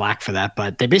get flack for that,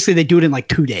 but they do it in like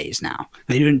 2 days now.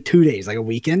 They do it in 2 days, like a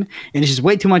weekend, and it's just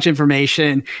way too much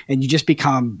information, and you just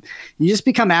become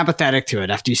apathetic to it.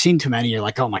 After you've seen too many, you're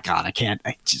like, oh my god, I can't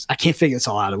figure this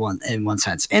all out in one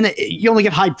sense, and you only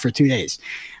get hyped for 2 days.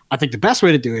 I think the best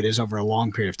way to do it is over a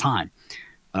long period of time.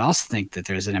 But I also think that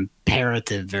there's an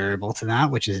imperative variable to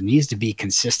that, which is it needs to be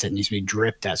consistent, it needs to be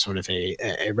dripped at sort of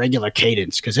a regular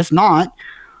cadence, because if not,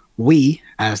 we,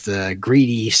 as the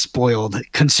greedy, spoiled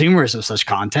consumers of such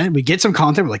content, we get some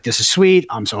content, we're like, this is sweet,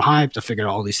 I'm so hyped, I figured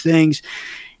out all these things,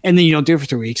 and then you don't do it for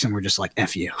 2 weeks, and we're just like,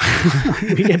 F you.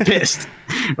 We get pissed,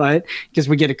 right? Because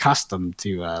we get accustomed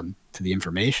to the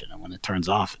information, and when it turns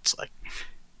off, it's like,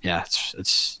 yeah, it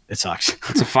sucks.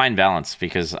 It's a fine balance,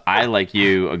 because I, like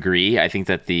you, agree. I think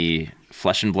that the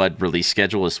Flesh and Blood release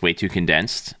schedule is way too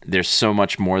condensed. There's so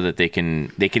much more that they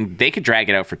could drag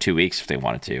it out for 2 weeks if they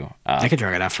wanted to. They could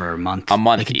drag it out for a month.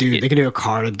 They could do a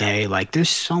card a day. Like, there's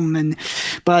so many,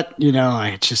 but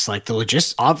it's just like the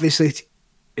logistics. Obviously,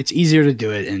 it's easier to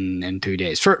do it in 2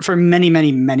 days for many,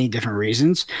 many, many different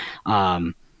reasons.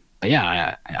 But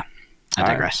yeah, I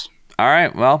digress. All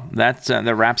right, well, that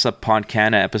wraps up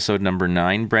Podcana episode number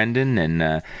 9, Brendan,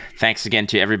 and thanks again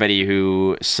to everybody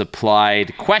who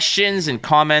supplied questions and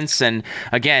comments. And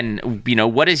again,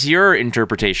 what is your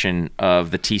interpretation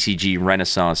of the TCG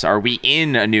Renaissance? Are we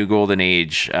in a new golden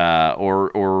age,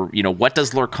 or what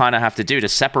does Lorcana have to do to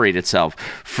separate itself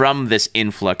from this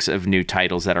influx of new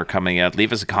titles that are coming out?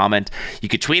 Leave us a comment. You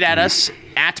could tweet at us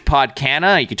at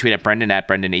Podcana. You can tweet at Brendan at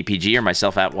BrendanAPG, or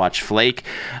myself at WatchFlake.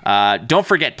 Don't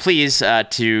forget, please,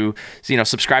 to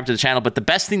subscribe to the channel. But the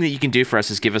best thing that you can do for us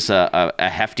is give us a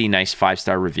hefty, nice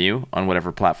 5-star review on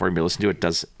whatever platform you listen to. It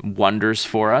does wonders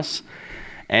for us.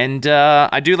 And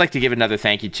I do like to give another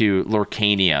thank you to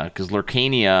Lorcania, because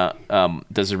Lorcania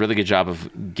does a really good job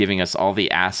of giving us all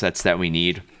the assets that we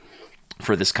need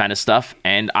for this kind of stuff.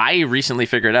 And I recently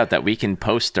figured out that we can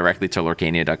post directly to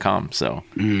Lorcania.com. So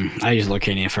I use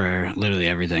Lorcania for literally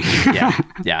everything. Yeah.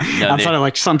 No, outside of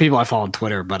like some people I follow on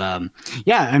Twitter, but I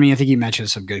think you mentioned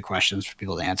some good questions for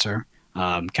people to answer.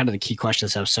 Kind of the key question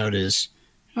this episode is,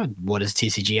 what does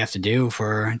TCG have to do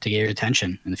to get your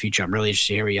attention in the future? I'm really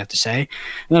interested to hear what you have to say.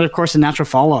 And then, of course, the natural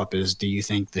follow-up is, do you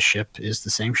think the ship is the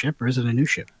same ship, or is it a new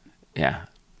ship? Yeah.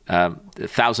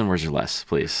 1,000 words or less,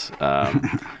 please. All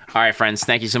right, friends.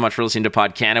 Thank you so much for listening to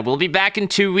Podcana. We'll be back in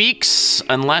 2 weeks,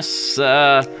 unless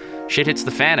shit hits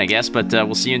the fan, I guess. But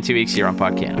we'll see you in 2 weeks here on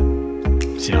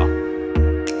Podcana. See y'all.